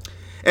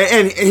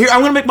 And here, I'm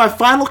going to make my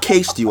final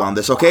case to you on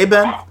this, okay,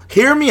 Ben?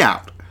 Hear me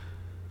out.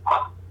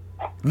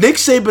 Nick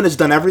Saban has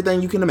done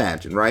everything you can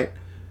imagine, right?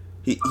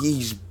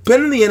 He's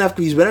been in the NFL.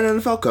 He's been an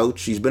NFL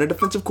coach. He's been a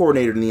defensive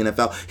coordinator in the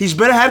NFL. He's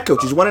been a head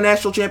coach. He's won a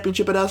national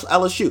championship at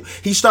LSU.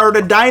 He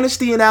started a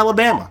dynasty in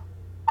Alabama.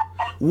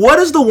 What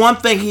is the one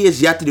thing he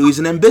has yet to do? He's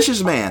an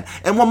ambitious man.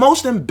 And what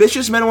most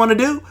ambitious men want to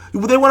do,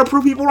 they want to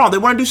prove people wrong. They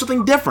want to do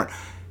something different.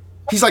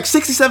 He's like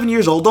 67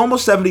 years old,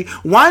 almost 70.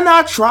 Why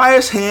not try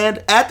his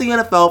hand at the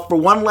NFL for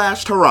one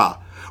last hurrah?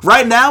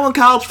 Right now in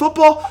college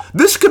football,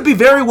 this could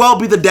very well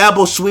be the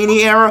Dabo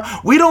Swinney era.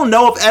 We don't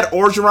know if Ed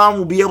Orgeron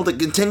will be able to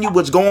continue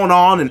what's going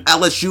on in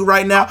LSU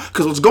right now,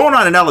 because what's going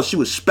on in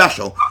LSU is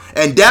special.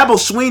 And Dabo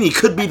Swinney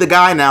could be the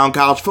guy now in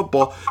college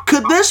football.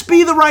 Could this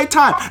be the right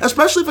time?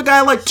 Especially if a guy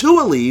like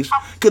Tua leaves,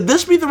 could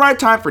this be the right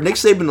time for Nick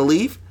Saban to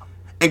leave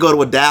and go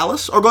to a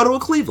Dallas or go to a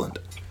Cleveland?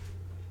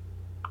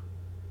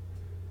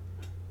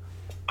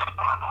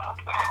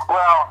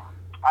 Well,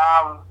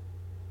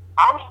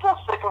 I'm still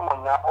sticking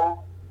with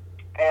no.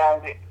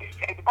 And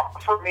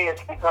for me,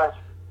 it's because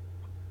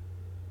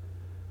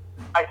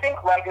I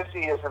think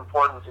legacy is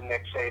important to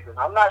Nick Saban.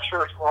 I'm not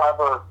sure if he'll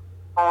ever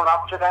own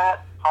up to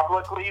that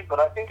publicly, but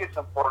I think it's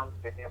important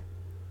to him.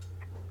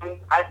 And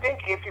I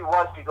think if he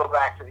was to go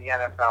back to the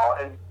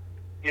NFL, and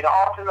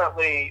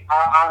ultimately,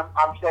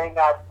 I'm saying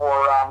that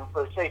for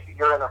the sake of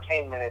your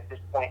entertainment at this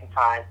point in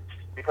time,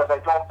 because I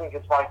don't think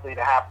it's likely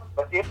to happen.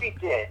 But if he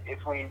did,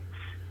 if we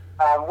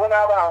went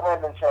out on a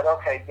limb and said,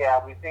 okay,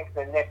 yeah, we think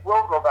that Nick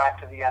will go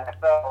back to the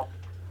NFL,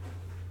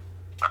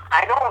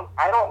 I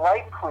don't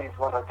like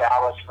Cleveland or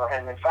Dallas for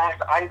him. In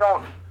fact, I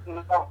don't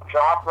know a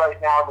job right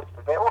now that's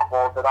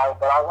available that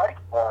I like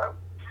for him.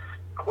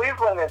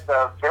 Cleveland is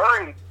a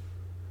very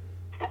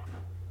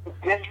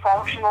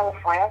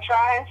dysfunctional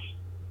franchise.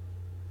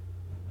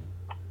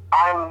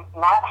 I'm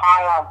not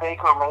high on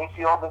Baker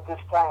Mayfield at this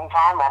point in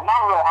time. I'm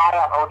not real high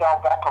on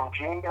Odell Beckham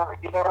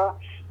Jr. either.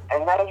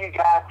 And then you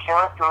got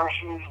character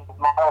issues with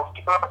Myles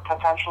Garrett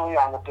potentially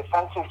on the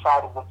defensive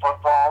side of the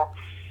football.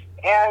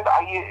 And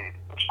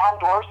John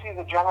Dorsey,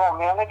 the general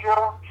manager,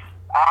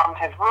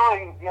 has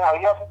really, he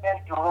hasn't been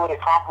to really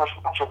accomplish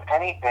much of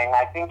anything.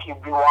 I think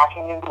you'd be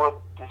walking into a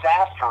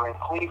disaster in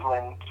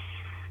Cleveland.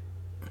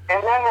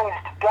 And then in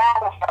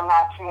Dallas, I'm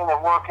not seeing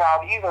it work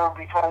out either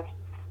because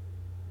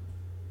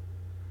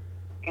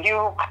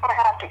you kind of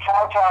have to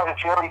kowtow to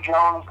Jerry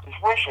Jones'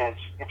 wishes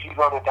if you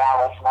go to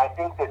Dallas, and I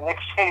think that Nick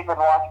Saban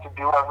wants to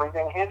do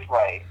everything his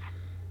way.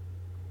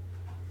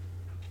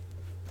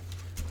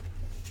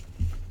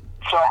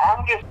 So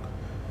I'm just...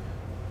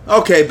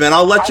 Okay, Ben,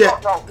 I'll let you... I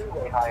don't know who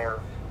they hire.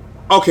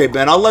 Okay,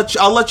 Ben, I'll let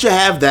you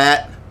have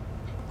that.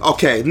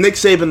 Okay, Nick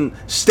Saban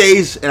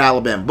stays in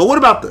Alabama. But what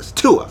about this?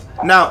 Tua.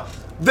 Now,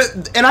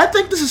 and I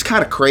think this is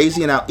kind of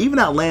crazy and even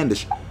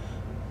outlandish.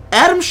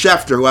 Adam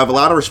Schefter, who I have a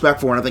lot of respect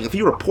for, and I think if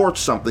he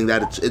reports something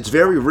that it's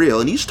very real,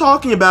 and he's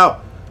talking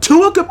about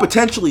Tua could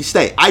potentially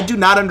stay. I do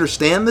not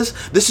understand this.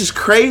 This is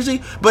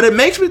crazy, but it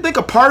makes me think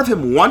a part of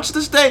him wants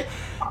to stay.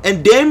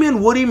 And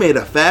Damian Woody made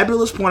a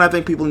fabulous point I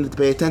think people need to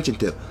pay attention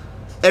to.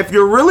 If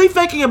you're really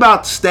thinking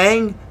about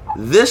staying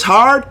this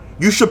hard,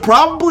 you should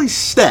probably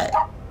stay.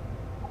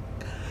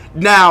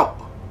 Now,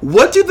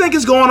 what do you think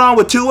is going on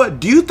with Tua?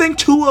 Do you think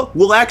Tua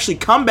will actually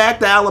come back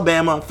to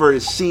Alabama for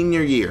his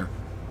senior year?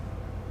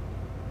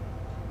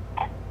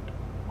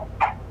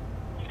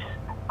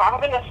 I'm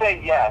going to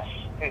say yes,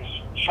 as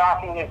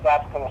shocking as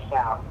that's going to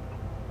sound.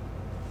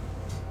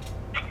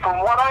 From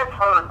what I've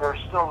heard, there's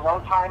still no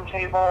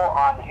timetable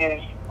on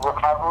his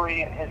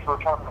recovery and his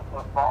return to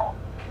football.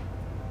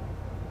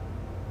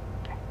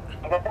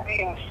 That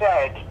being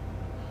said,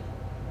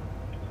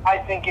 I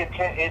think it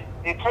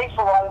takes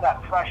a lot of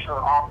that pressure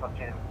off of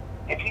him.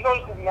 If he goes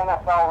to the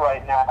NFL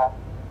right now,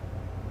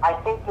 I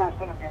think there's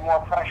going to be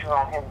more pressure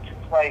on him to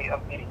play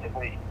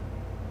immediately.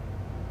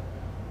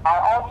 I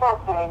also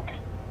think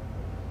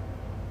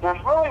there's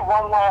really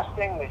one last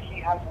thing that he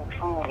hasn't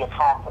truly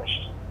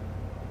accomplished.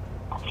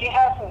 He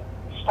hasn't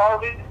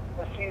started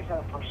the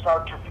season from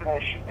start to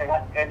finish and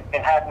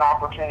had an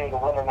opportunity to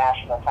win a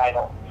national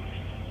title.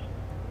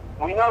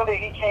 We know that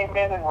he came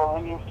in and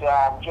relieved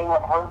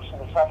Jalen Hurts in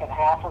the second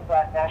half of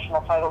that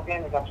national title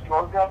game against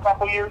Georgia a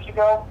couple years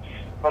ago,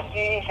 but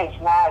he has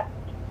not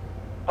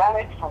done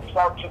it from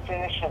start to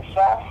finish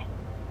himself.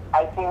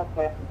 I think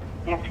that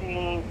if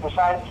he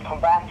decides to come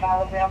back to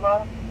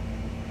Alabama,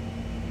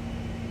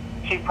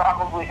 he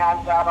probably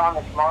has that on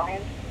his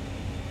mind.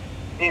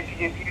 If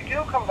you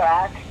do come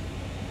back,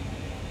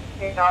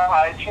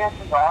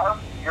 chances are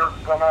you're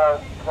gonna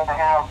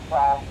have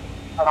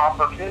an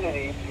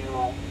opportunity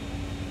to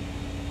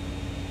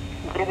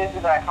get into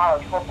that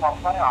college football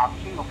playoff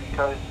too,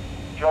 because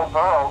Joe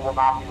Burrow will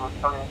not be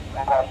returning to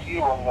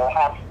LSU, and we'll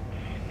have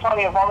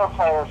plenty of other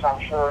players,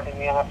 I'm sure, in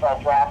the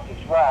NFL draft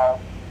as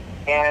well.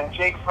 And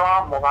Jake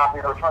Fromm will not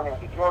be returning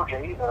to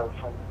Georgia either,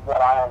 from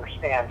what I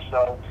understand.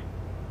 So,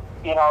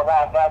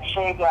 that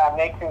should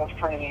make things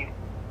pretty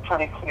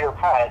clear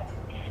cut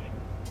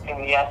in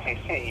the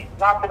SEC.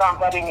 Not that I'm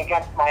betting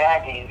against my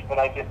Aggies, but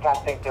I just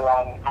don't think they're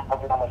on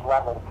Alabama's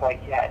level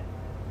quite yet.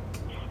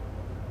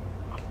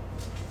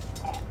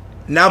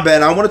 Now,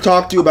 Ben, I want to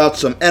talk to you about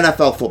some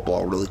NFL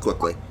football really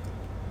quickly.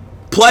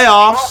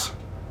 Playoffs,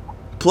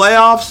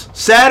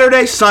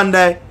 Saturday,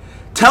 Sunday.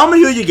 Tell me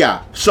who you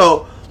got.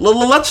 So,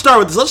 let's start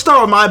with this. Let's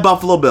start with my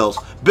Buffalo Bills.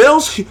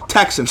 Bills,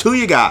 Texans, who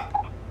you got?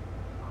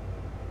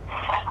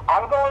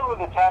 I'm going with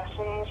the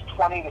Texans,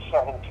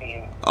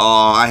 20-17.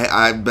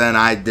 Oh, Ben,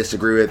 I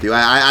disagree with you.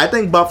 I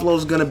think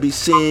Buffalo's going to be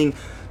seeing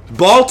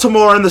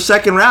Baltimore in the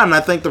second round, and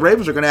I think the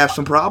Ravens are going to have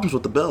some problems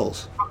with the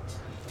Bills.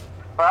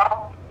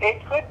 Well,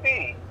 it could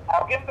be.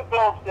 I'll give the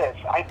Bills this.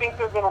 I think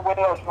they're going to win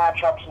those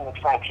matchups in the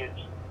trenches.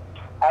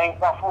 I think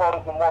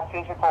Buffalo is a more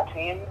physical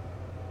team.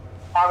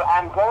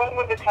 I'm going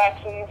with the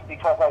Texans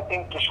because I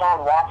think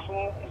Deshaun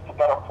Watson is the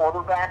better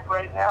quarterback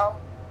right now.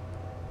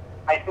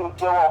 I think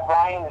Bill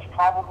O'Brien is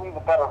probably the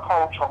better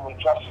coach, only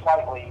just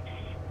slightly.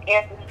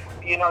 And,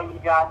 you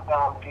got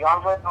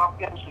DeAndre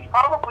Hopkins, who's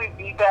probably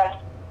the best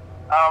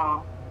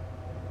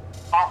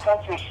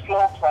offensive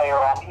skill player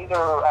on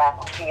either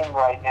team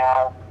right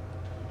now.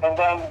 And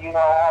then,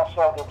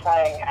 also they're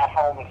playing at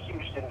home in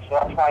Houston, so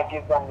that's why I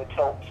give them the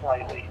tilt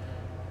slightly.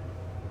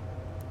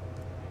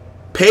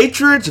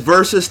 Patriots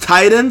versus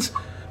Titans.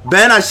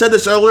 Ben, I said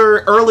this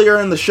earlier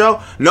in the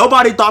show.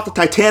 Nobody thought the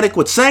Titanic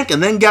would sink,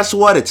 and then guess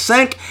what? It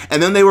sank,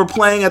 and then they were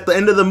playing at the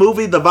end of the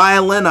movie the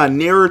violin on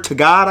Nearer to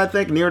God, I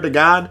think. Nearer to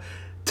God,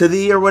 to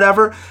Thee, or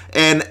whatever.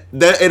 And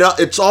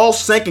it's all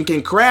sinking,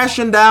 came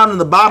crashing down in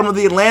the bottom of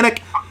the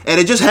Atlantic, and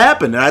it just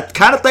happened. And I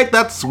kind of think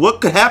that's what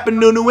could happen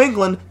to New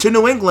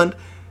England.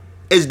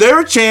 Is there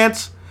a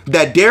chance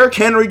that Derrick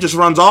Henry just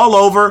runs all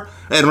over,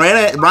 and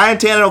Ryan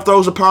Tannehill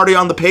throws a party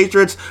on the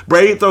Patriots,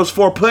 Brady throws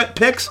 4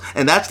 picks,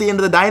 and that's the end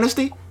of the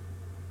dynasty?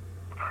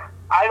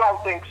 I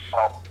don't think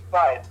so,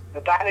 but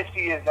the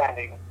dynasty is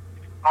ending.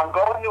 I'm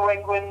going New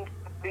England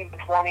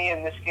 30-20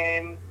 in this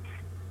game.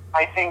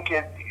 I think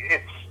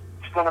it's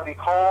going to be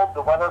cold.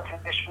 The weather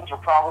conditions are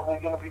probably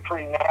going to be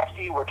pretty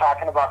nasty. We're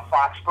talking about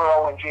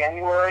Foxborough in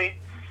January.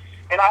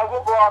 And I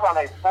will go out on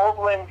a bold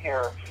limb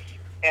here,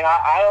 and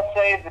I'll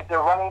say that their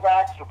running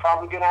backs are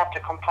probably going to have to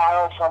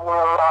compile somewhere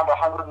around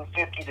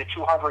 150 to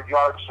 200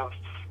 yards of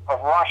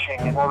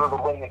rushing in order to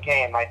win the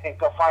game. I think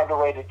they'll find a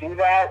way to do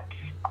that.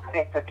 I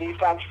think the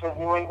defense for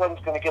New England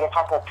is going to get a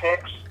couple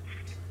picks.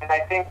 And I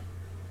think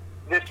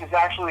this is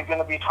actually going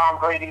to be Tom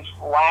Brady's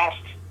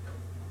last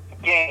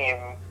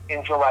game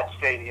in Gillette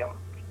Stadium.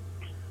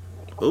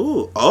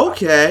 Ooh,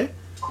 okay.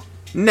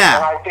 Now.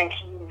 And I think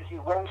he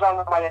wins on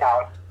the way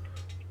out.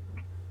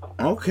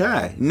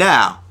 Okay.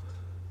 Now,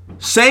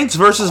 Saints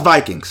versus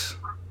Vikings.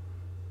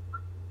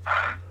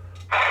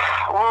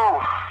 Ooh,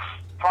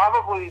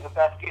 probably the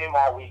best game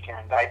all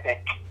weekend, I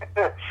think.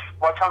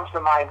 What comes to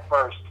mind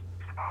first?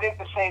 I think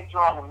the Saints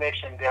are on a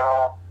mission,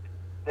 Daryl.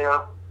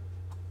 They're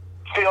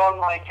feeling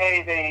like,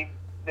 hey,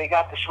 they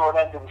got the short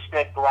end of the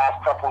stick the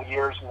last couple of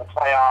years in the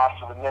playoffs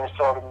with the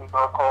Minnesota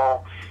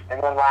Miracle,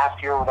 and then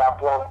last year with that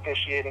blown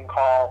officiating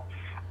call.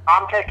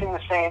 I'm taking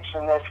the Saints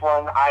in this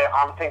one.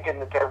 I'm thinking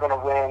that they're going to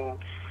win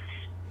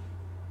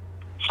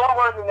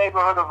somewhere in the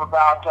neighborhood of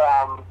about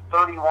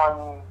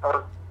 31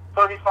 or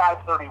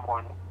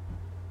 35-31.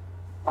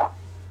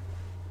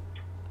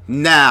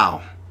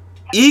 Now,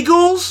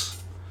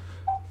 Eagles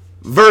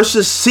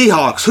versus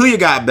Seahawks. Who you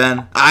got,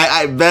 Ben?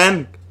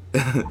 Ben,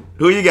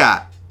 who you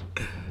got?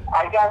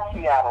 I got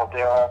Seattle,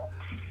 Daryl.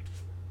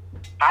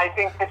 I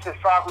think this is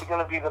probably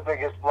going to be the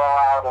biggest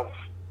blowout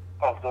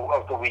of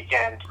the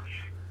weekend.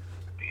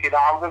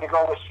 I'm going to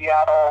go with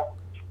Seattle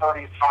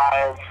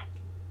 35,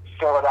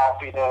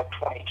 Philadelphia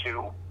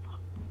 22.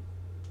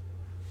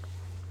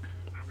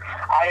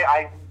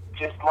 I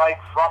just like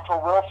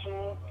Russell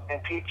Wilson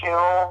and Pete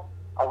Carroll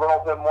a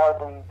little bit more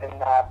than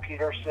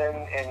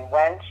Peterson and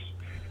Wentz.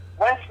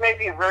 Wentz may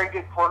be a very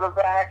good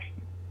quarterback,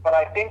 but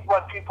I think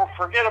what people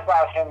forget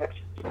about him is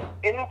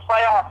in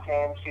playoff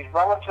games, he's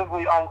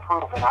relatively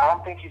unproven. I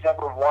don't think he's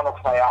ever won a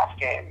playoff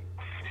game.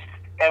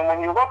 And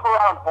when you look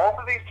around, both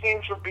of these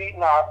teams are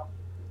beaten up.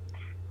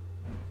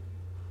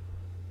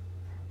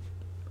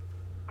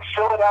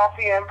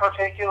 Philadelphia in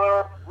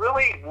particular,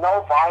 really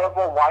no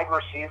viable wide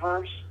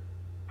receivers.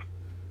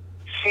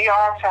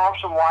 Seahawks have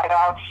some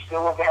wideouts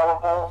still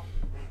available.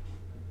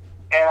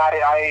 And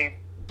I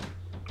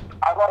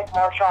like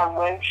Marshawn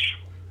Lynch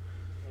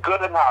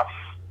good enough.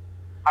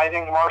 I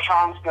think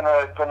Marshawn's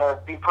gonna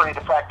be pretty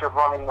effective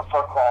running the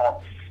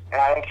football,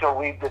 and I think he'll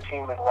lead the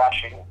team in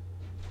rushing.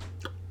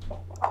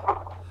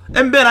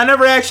 And Ben, I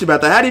never asked you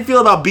about that. How do you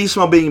feel about Beast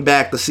Mode being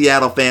back, the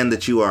Seattle fan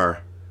that you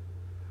are?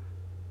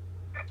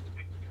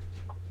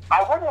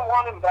 I wouldn't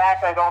want him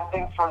back, I don't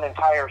think, for an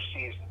entire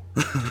season.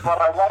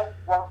 But I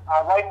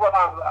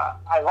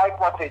like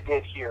what they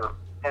did here,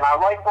 and I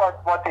like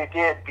what they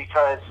did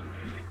because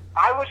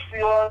I was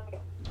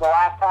feeling the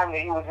last time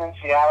that he was in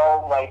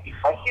Seattle like he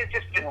was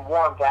just getting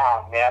worn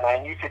down, man,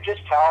 and you could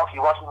just tell he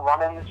wasn't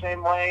running the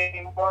same way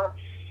anymore.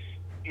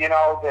 You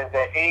know,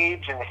 the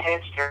age and the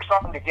hits, there's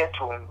something to get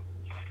to him.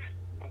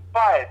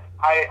 But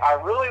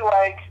I really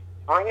like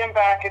bringing him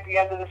back at the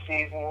end of the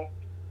season.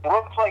 It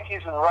looks like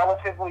he's in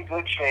relatively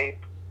good shape.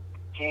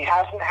 He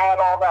hasn't had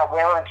all that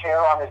wear and tear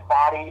on his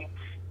body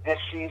this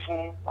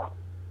season.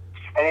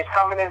 And he's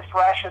coming in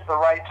fresh at the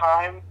right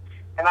time.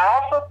 And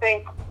I also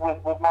think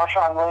with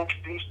Marshawn Lynch,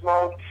 Beast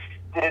Mode,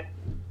 that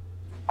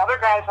other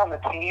guys on the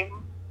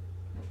team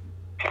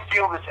can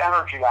feel this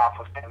energy off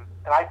of him.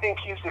 And I think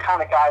he's the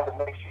kind of guy that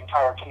makes the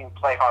entire team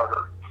play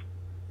harder.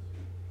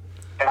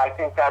 And I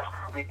think that's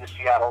going to be to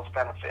Seattle's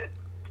benefit.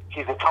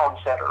 He's a tone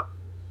setter.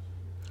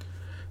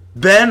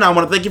 Ben, I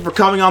want to thank you for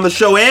coming on the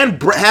show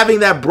and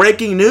having that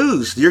breaking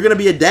news. You're going to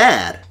be a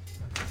dad.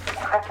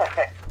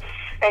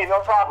 Hey,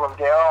 no problem,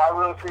 Daryl. I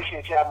really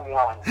appreciate you having me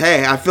on.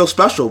 Hey, I feel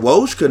special.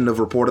 Woj couldn't have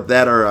reported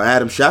that, or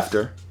Adam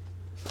Schefter.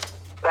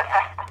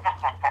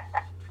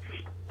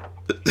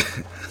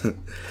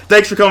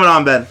 Thanks for coming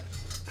on, Ben.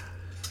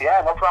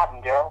 Yeah, no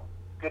problem, Daryl.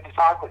 Good to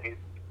talk with you.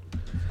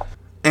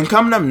 And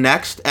coming up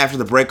next, after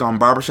the break on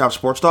Barbershop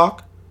Sports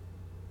Talk,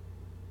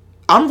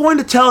 I'm going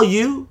to tell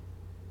you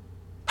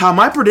how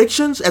my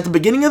predictions at the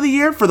beginning of the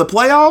year for the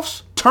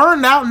playoffs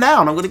turned out now.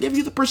 And I'm going to give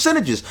you the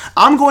percentages.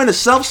 I'm going to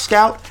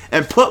self-scout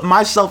and put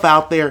myself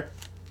out there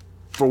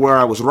for where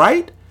I was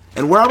right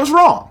and where I was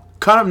wrong.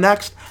 Coming up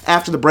next,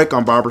 after the break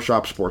on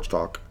Barbershop Sports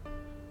Talk.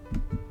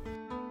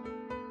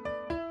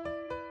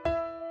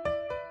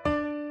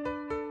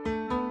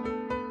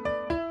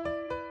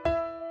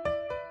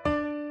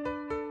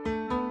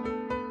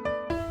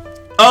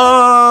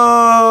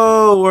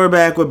 Oh, we're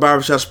back with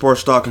Barbershop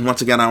Sports Talk, and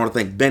once again, I want to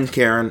thank Ben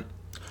Karen,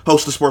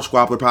 host of the Sports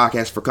Squabbler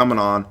podcast, for coming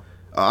on.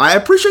 I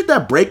appreciate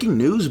that breaking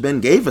news Ben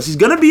gave us. He's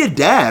going to be a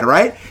dad,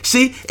 right?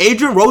 See,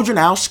 Adrian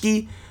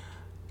Wojnarowski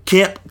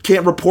can't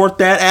report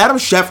that. Adam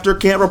Schefter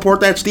can't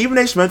report that. Stephen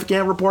A. Smith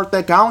can't report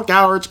that. Colin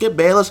Cowherd, Skip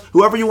Bayless,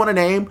 whoever you want to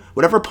name,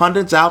 whatever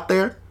pundits out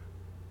there.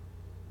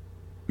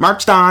 Mark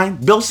Stein,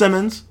 Bill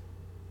Simmons.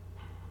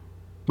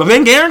 But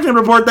Ben Karen can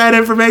report that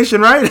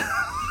information, right?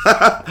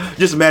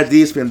 Just imagine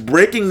ESPN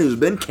breaking news.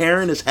 Ben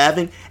Karen is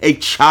having a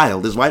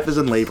child. His wife is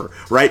in labor,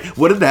 right?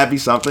 Wouldn't that be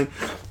something?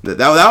 That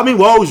would mean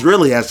Woj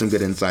really has some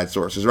good inside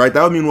sources, right?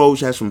 That would mean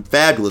Woj has some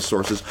fabulous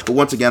sources. But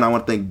once again, I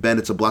want to thank Ben.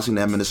 It's a blessing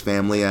to him and his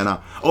family, and I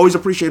always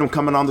appreciate him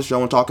coming on the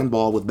show and talking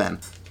ball with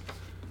Ben.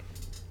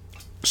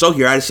 So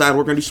here, I decided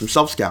we're going to do some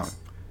self-scouting.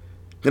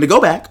 Going to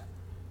go back,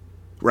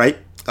 right,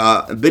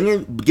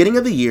 Beginning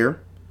of the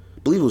year, I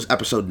believe it was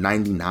episode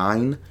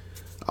 99,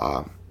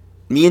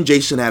 me and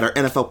Jason had our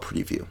NFL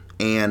preview,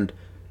 and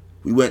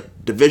we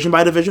went division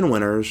by division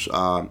winners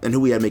and who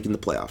we had making the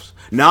playoffs.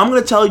 Now I'm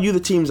going to tell you the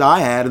teams I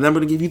had, and then I'm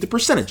going to give you the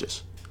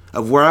percentages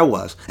of where I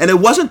was. And it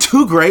wasn't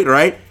too great,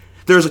 right?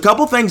 There's a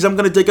couple things I'm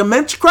going to take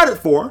immense credit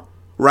for,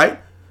 right?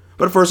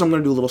 But first I'm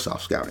going to do a little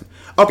self-scouting.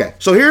 Okay,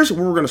 so here's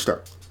where we're going to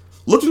start.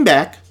 Looking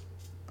back,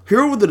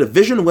 here were the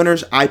division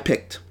winners I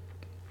picked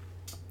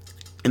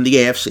in the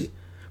AFC.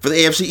 For the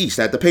AFC East,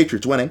 I had the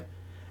Patriots winning.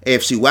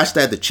 AFC West,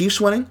 I had the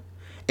Chiefs winning.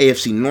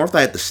 AFC North,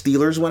 I had the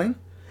Steelers winning.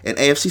 And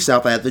AFC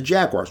South, I had the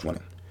Jaguars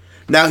winning.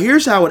 Now,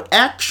 here's how it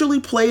actually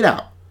played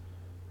out.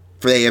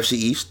 For the AFC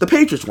East, the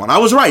Patriots won. I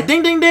was right.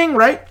 Ding, ding, ding,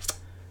 right?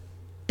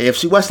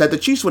 AFC West had the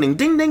Chiefs winning.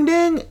 Ding, ding,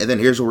 ding. And then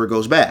here's where it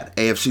goes bad.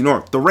 AFC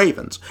North, the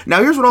Ravens.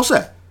 Now, here's what I'll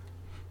say.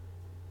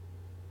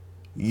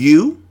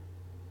 You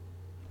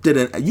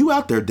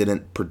out there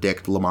didn't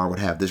predict Lamar would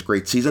have this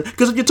great season.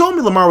 Because if you told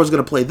me Lamar was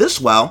going to play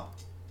this well,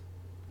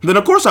 then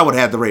of course I would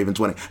have the Ravens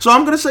winning. So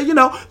I'm going to say,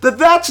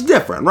 that's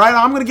different, right?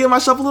 I'm going to give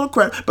myself a little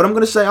credit, but I'm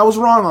going to say I was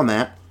wrong on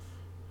that.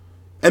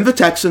 And the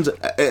Texans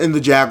and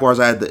the Jaguars,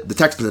 I had the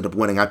Texans ended up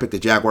winning. I picked the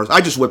Jaguars.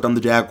 I just whipped on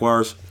the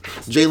Jaguars.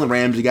 Jalen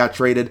Ramsey got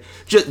traded.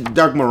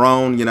 Doug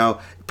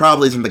Marrone,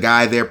 probably isn't the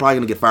guy there. Probably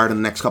going to get fired in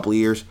the next couple of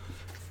years.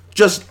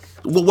 Just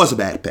was a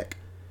bad pick.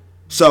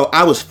 So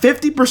I was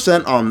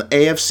 50% on the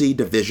AFC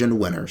division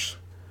winners.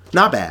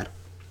 Not bad.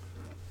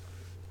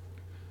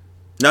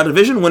 Now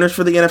division winners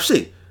for the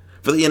NFC.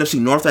 For the NFC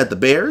North, I had the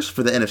Bears.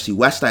 For the NFC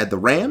West, I had the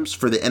Rams.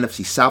 For the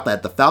NFC South, I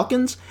had the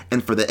Falcons.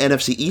 And for the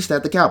NFC East, I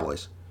had the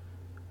Cowboys.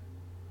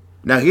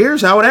 Now,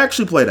 here's how it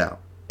actually played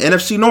out.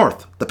 NFC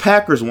North, the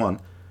Packers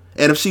won.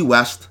 NFC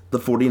West, the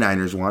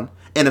 49ers won.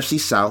 NFC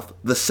South,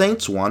 the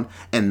Saints won.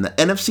 And the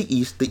NFC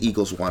East, the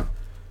Eagles won.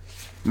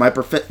 My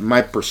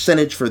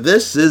percentage for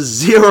this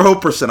is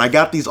 0%. I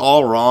got these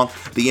all wrong.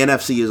 The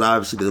NFC is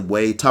obviously the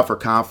way tougher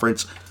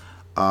conference.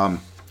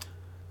 Packers,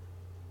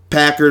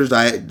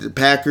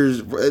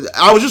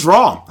 I was just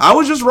wrong.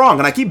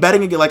 And I keep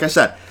betting again, like I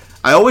said.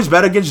 I always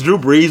bet against Drew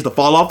Brees to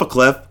fall off a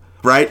cliff,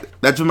 right?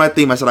 That's been my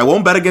theme. I said I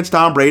won't bet against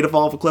Tom Brady to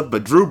fall off a cliff,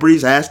 but Drew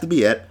Brees has to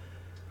be it.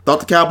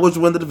 Thought the Cowboys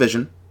would win the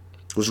division.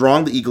 Was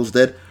wrong, the Eagles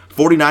did.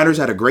 49ers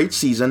had a great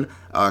season.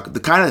 The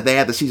kind of they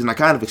had the season I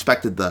kind of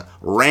expected the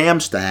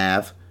Rams to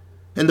have.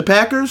 And the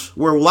Packers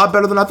were a lot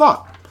better than I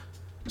thought.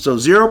 So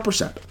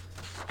 0%.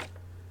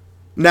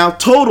 Now,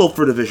 total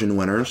for division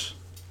winners,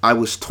 I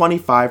was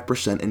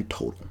 25% in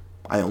total.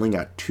 I only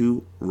got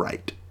 2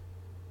 right.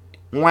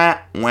 Wah,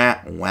 wah,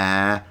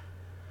 wah.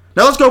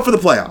 Now let's go for the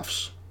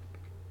playoffs.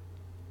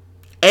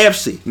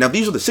 AFC. Now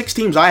these are the 6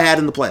 teams I had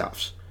in the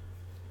playoffs.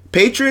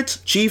 Patriots,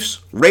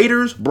 Chiefs,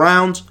 Raiders,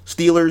 Browns,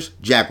 Steelers,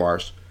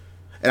 Jaguars.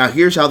 And now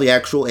here's how the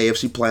actual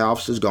AFC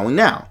playoffs is going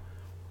now.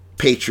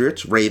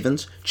 Patriots,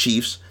 Ravens,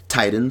 Chiefs,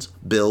 Titans,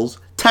 Bills,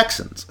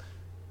 Texans.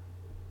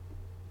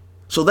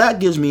 So that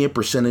gives me a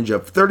percentage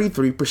of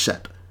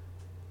 33%.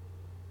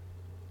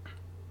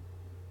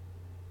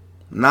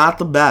 Not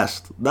the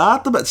best.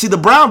 See,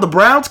 the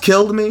Browns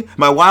killed me.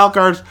 My wild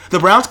cards, the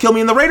Browns killed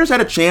me, and the Raiders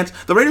had a chance.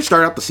 The Raiders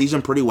started out the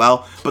season pretty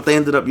well, but they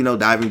ended up,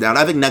 diving down.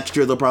 I think next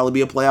year they'll probably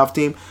be a playoff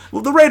team.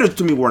 Well, the Raiders,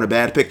 to me, weren't a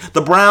bad pick.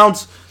 The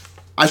Browns,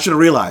 I should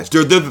have realized.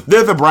 They're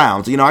the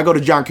Browns. I go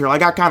to John Carroll. I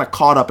got kind of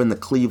caught up in the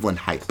Cleveland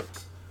hype.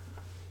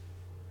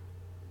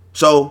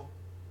 So,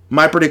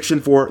 my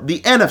prediction for the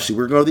NFC.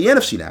 We're going to go to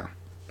the NFC now.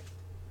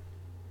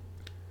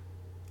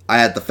 I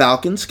had the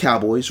Falcons,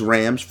 Cowboys,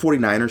 Rams,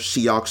 49ers,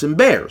 Seahawks, and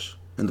Bears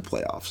in the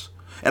playoffs.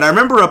 And I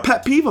remember a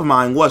pet peeve of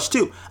mine was,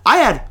 too, I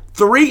had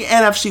 3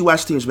 NFC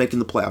West teams making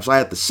the playoffs. I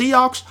had the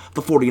Seahawks,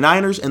 the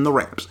 49ers, and the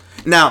Rams.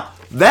 Now,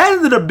 that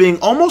ended up being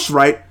almost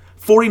right.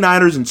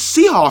 49ers and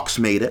Seahawks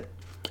made it.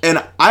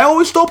 And I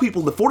always told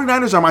people the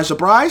 49ers are my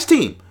surprise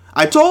team.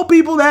 I told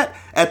people that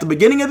at the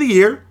beginning of the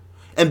year,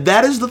 and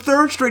that is the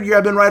 3rd straight year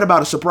I've been right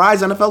about a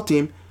surprise NFL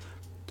team.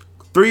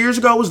 3 years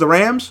ago was the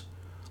Rams.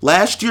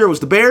 Last year was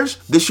the Bears.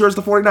 This year is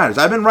the 49ers.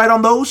 I've been right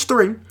on those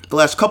 3 the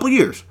last couple of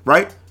years,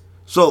 right?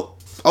 So,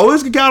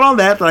 always can count on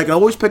that I can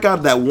always pick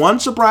out that one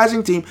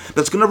surprising team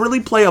that's going to really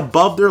play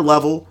above their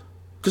level,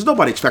 because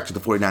nobody expected the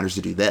 49ers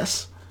to do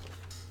this.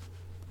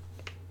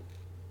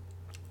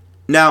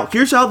 Now,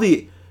 here's how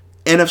the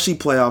NFC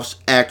playoffs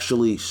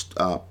actually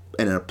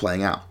ended up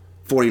playing out.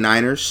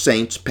 49ers,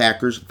 Saints,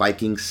 Packers,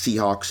 Vikings,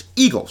 Seahawks,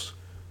 Eagles.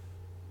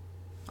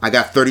 I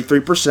got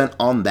 33%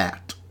 on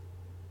that.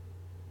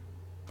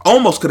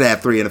 Almost could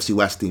have 3 NFC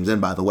West teams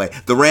in, by the way.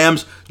 The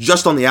Rams,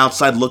 just on the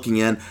outside looking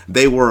in,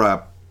 they were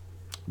a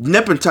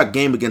nip and tuck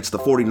game against the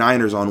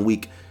 49ers on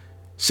week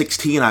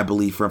 16, I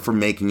believe, for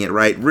making it,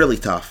 right? Really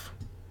tough.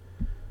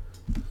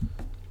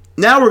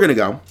 Now we're going to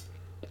go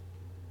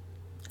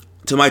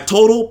to my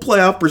total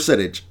playoff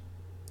percentage.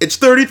 It's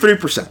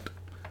 33%.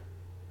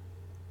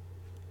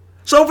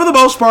 So for the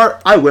most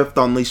part, I whiffed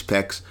on these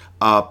picks.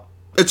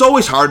 It's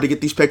always hard to get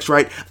these picks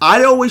right.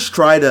 I always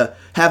try to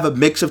have a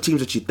mix of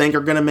teams that you think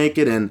are going to make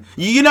it, and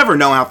you never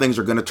know how things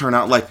are going to turn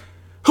out. Like,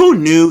 who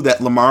knew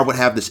that Lamar would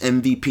have this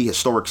MVP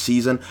historic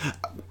season?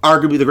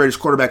 arguably the greatest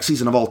quarterback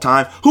season of all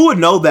time. Who would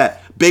know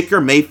that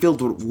Baker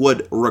Mayfield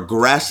would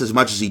regress as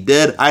much as he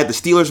did? I had the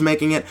Steelers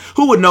making it.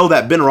 Who would know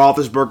that Ben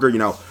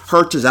Roethlisberger,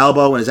 hurts his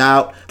elbow and is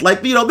out?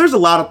 There's a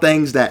lot of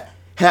things that.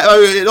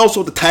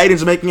 Also, the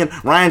Titans making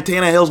it. Ryan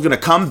Tannehill's going to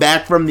come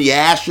back from the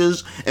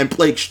ashes and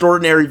play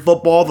extraordinary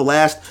football the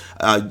last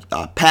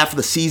half of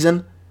the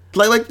season.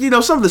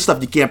 Some of this stuff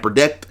you can't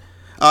predict.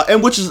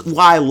 And which is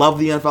why I love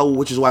the NFL,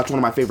 which is why it's one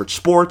of my favorite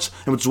sports,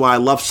 and which is why I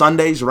love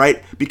Sundays,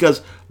 right?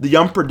 Because the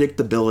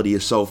unpredictability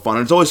is so fun.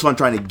 And it's always fun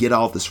trying to get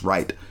all this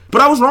right.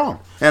 But I was wrong,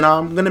 and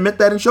I'm going to admit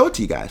that and show it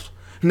to you guys.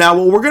 Now,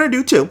 what we're going to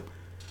do, too,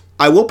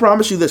 I will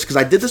promise you this, because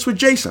I did this with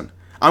Jason.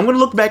 I'm going to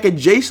look back at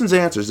Jason's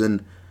answers,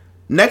 and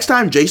next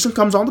time Jason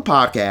comes on the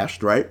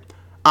podcast, right,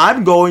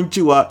 I'm going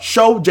to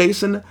show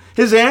Jason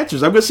his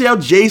answers. I'm going to see how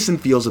Jason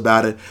feels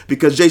about it,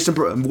 because Jason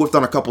whipped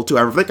on a couple, too.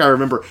 I think I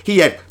remember he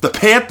had the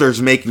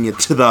Panthers making it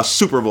to the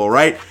Super Bowl,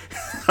 right?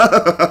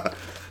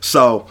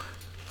 So,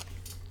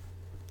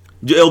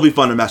 it'll be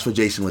fun to mess with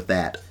Jason with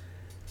that.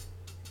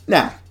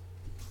 Now,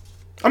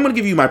 I'm going to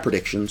give you my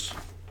predictions.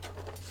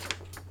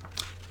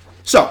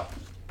 So,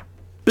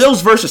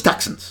 Bills versus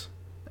Texans,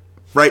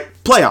 right?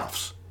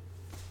 Playoffs.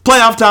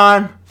 Playoff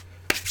time.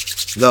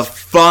 The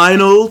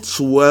final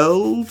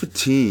 12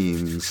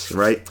 teams,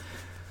 right?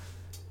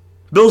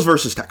 Bills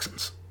versus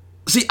Texans.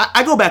 See,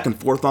 I go back and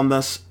forth on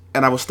this,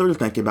 and I was thoroughly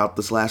thinking about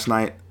this last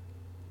night.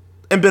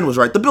 And Ben was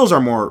right. The Bills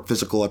are more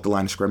physical at the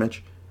line of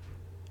scrimmage.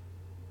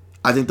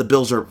 I think the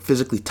Bills are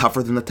physically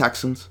tougher than the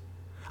Texans.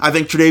 I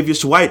think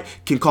Tre'Davious White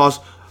can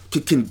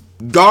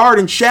guard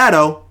and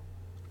shadow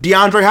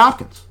DeAndre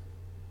Hopkins.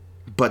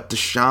 But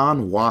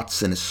Deshaun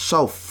Watson is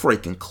so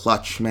freaking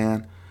clutch,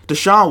 man.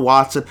 Deshaun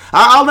Watson,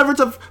 I'll never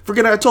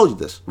forget I told you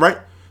this, right?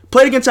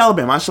 Played against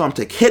Alabama. I saw him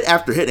take hit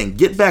after hit and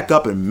get back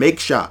up and make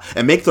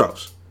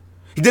throws.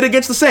 He did it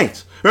against the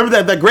Saints.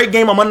 Remember that great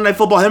game on Monday Night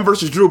Football, him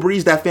versus Drew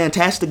Brees, that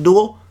fantastic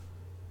duel?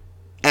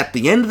 At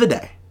the end of the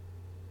day,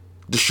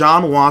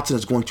 Deshaun Watson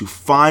is going to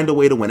find a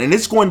way to win, and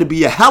it's going to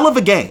be a hell of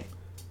a game.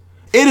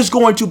 It is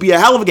going to be a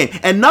hell of a game.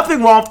 And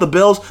nothing wrong with the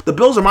Bills. The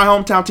Bills are my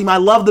hometown team. I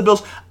love the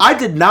Bills. I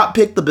did not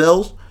pick the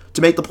Bills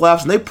to make the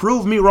playoffs, and they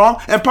proved me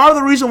wrong. And part of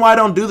the reason why I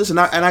don't do this, and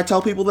I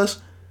tell people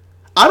this,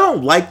 I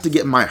don't like to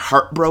get my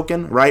heart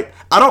broken, right?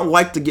 I don't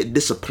like to get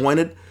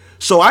disappointed.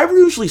 So I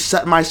usually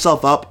set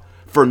myself up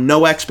for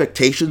no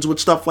expectations with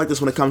stuff like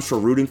this when it comes to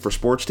rooting for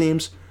sports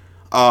teams.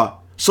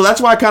 So that's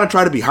why I kind of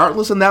try to be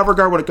heartless in that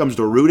regard when it comes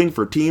to rooting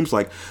for teams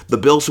like the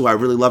Bills, who I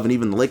really love, and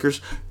even the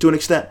Lakers to an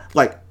extent.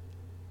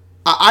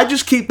 I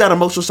just keep that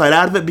emotional side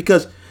out of it,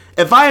 because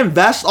if I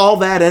invest all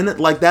that in it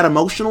like that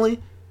emotionally,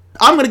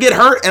 I'm going to get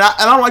hurt, and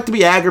I don't like to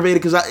be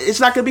aggravated because it's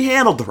not going to be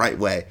handled the right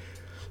way.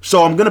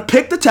 So I'm going to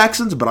pick the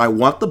Texans, but I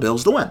want the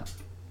Bills to win.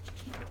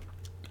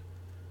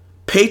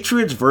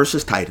 Patriots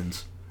versus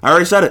Titans. I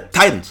already said it.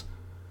 Titans.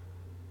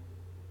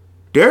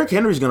 Derrick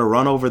Henry's going to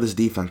run over this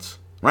defense.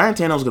 Ryan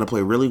Tannehill's going to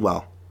play really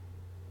well.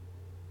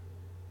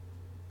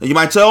 And you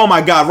might say, oh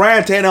my God,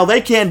 Ryan Tannehill,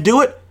 they can't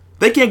do it.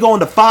 They can't go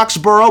into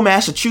Foxborough,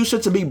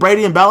 Massachusetts and beat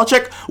Brady and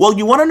Belichick. Well,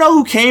 you want to know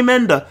who came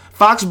into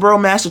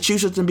Foxborough,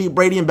 Massachusetts and beat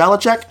Brady and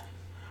Belichick?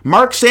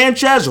 Mark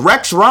Sanchez,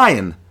 Rex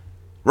Ryan,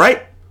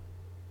 right?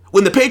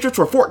 When the Patriots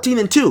were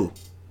 14-2.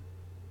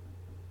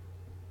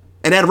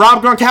 And had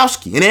Rob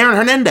Gronkowski and Aaron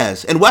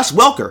Hernandez and Wes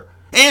Welker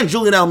and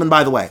Julian Edelman,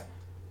 by the way.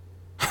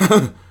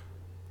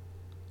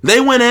 They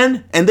went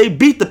in and they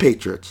beat the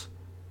Patriots.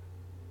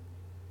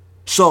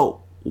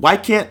 So why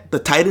can't the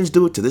Titans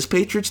do it to this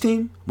Patriots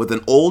team with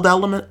an old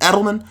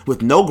Edelman,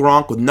 with no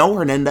Gronk, with no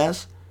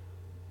Hernandez?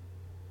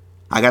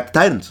 I got the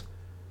Titans.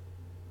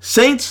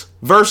 Saints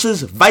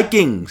versus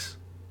Vikings.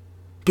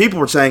 People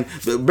were saying,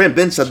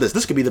 Ben said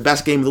this could be the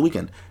best game of the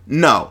weekend.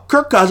 No,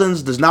 Kirk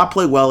Cousins does not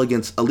play well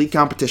against elite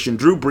competition.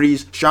 Drew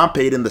Brees, Sean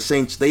Payton, the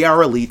Saints, they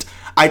are elite.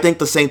 I think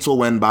the Saints will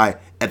win by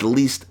at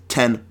least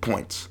 10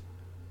 points.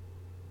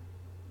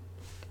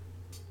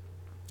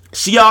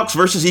 Seahawks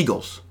versus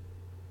Eagles.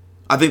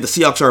 I think the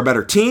Seahawks are a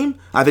better team.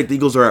 I think the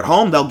Eagles are at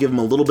home. They'll give them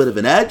a little bit of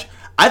an edge.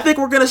 I think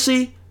we're going to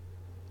see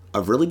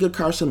a really good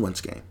Carson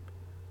Wentz game.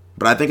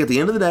 But I think at the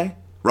end of the day,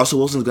 Russell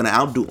Wilson's going to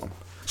outdo him.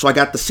 So I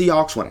got the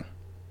Seahawks winning.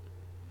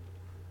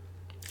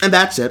 And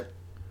that's it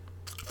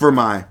for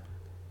my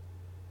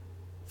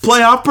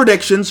playoff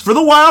predictions for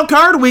the wild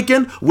card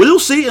weekend. We'll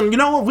see. And you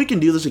know what? We can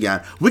do this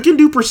again. We can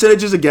do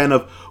percentages again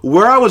of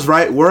where I was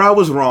right, where I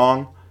was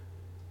wrong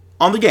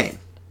on the game.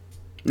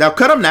 Now,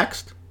 cut up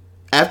next,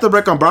 after the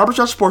break on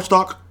Barbershop Sports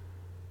Talk,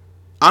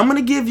 I'm going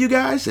to give you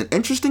guys an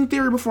interesting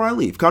theory before I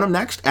leave. Cut up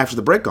next, after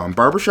the break on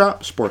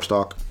Barbershop Sports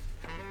Talk.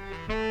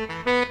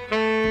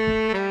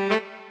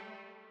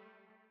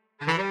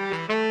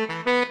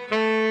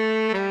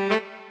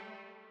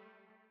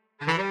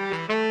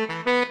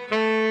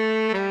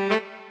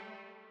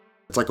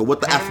 It's like a what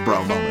the F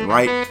bro moment,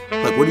 right?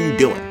 Like, what are you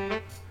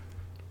doing?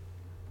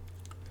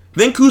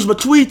 Then Kuzma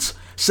tweets,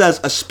 says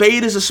a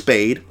spade is a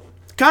spade,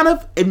 kind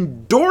of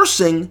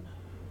endorsing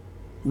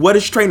what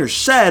his trainer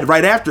said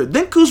right after.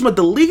 Then Kuzma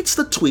deletes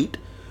the tweet,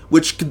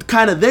 which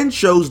kind of then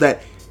shows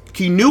that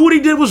He knew what he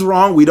did was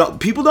wrong.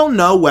 People don't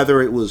know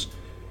whether it was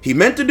he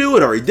meant to do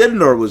it or he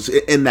didn't, or it was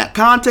in that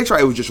context, or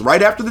it was just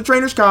right after the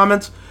trainer's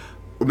comments,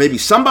 or maybe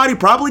somebody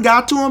probably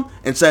got to him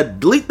and said,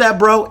 delete that,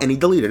 bro, and he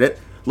deleted it.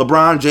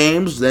 LeBron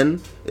James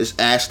then is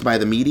asked by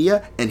the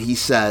media, and he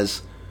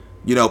says,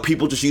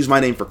 people just use my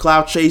name for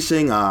clout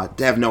chasing, to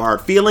have no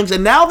hard feelings.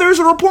 And now there's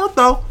a report,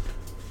 though.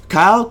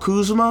 Kyle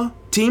Kuzma,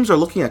 teams are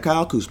looking at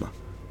Kyle Kuzma.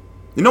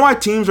 You know why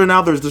teams are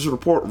now, there's this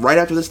report right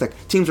after this, that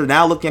teams are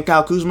now looking at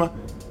Kyle Kuzma?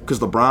 Because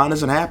LeBron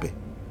isn't happy.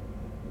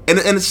 And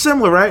it's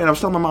similar, right? And I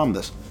was telling my mom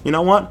this. You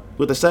know what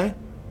they say?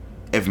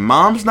 If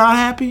mom's not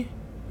happy,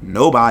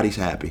 nobody's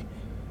happy.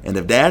 And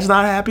if dad's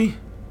not happy,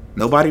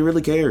 nobody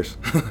really cares.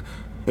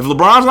 If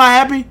LeBron's not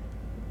happy,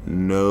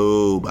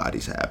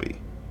 nobody's happy.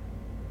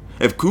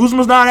 If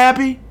Kuzma's not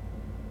happy,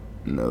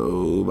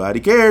 nobody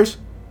cares.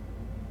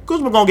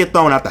 Kuzma gonna get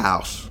thrown out the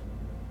house.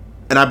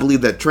 And I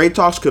believe that trade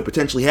talks could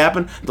potentially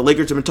happen. The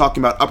Lakers have been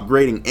talking about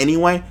upgrading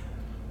anyway.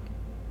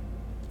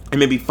 And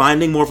maybe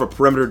finding more of a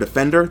perimeter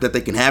defender that they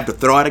can have to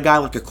throw at a guy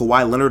like a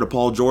Kawhi Leonard or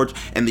Paul George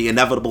and the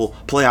inevitable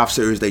playoff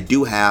series they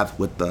do have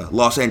with the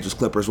Los Angeles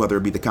Clippers, whether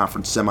it be the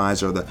conference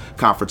semis or the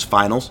conference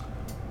finals.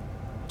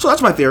 So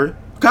that's my theory.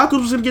 Kyle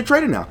Kuzma's going to get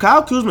traded now.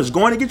 Kyle Kuzma is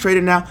going to get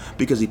traded now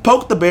because he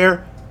poked the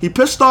bear. He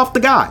pissed off the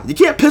guy. You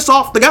can't piss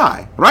off the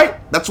guy,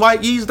 right? That's why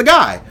he's the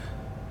guy.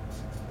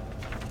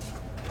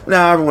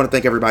 Now, I want to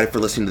thank everybody for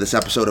listening to this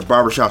episode of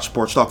Barbershop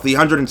Sports Talk, the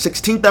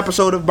 116th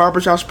episode of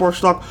Barbershop Sports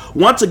Talk.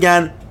 Once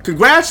again,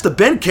 congrats to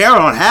Ben Carroll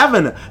on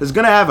is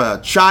going to have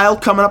a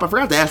child coming up. I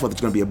forgot to ask whether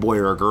it's going to be a boy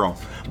or a girl,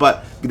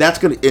 but that's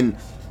going to,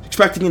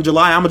 expecting in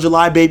July. I'm a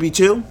July baby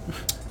too,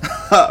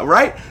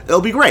 right?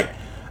 It'll be great.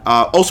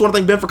 Also want to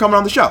thank Ben for coming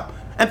on the show,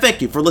 and thank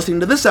you for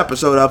listening to this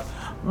episode of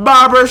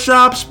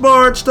Barbershop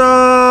Sports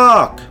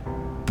Talk.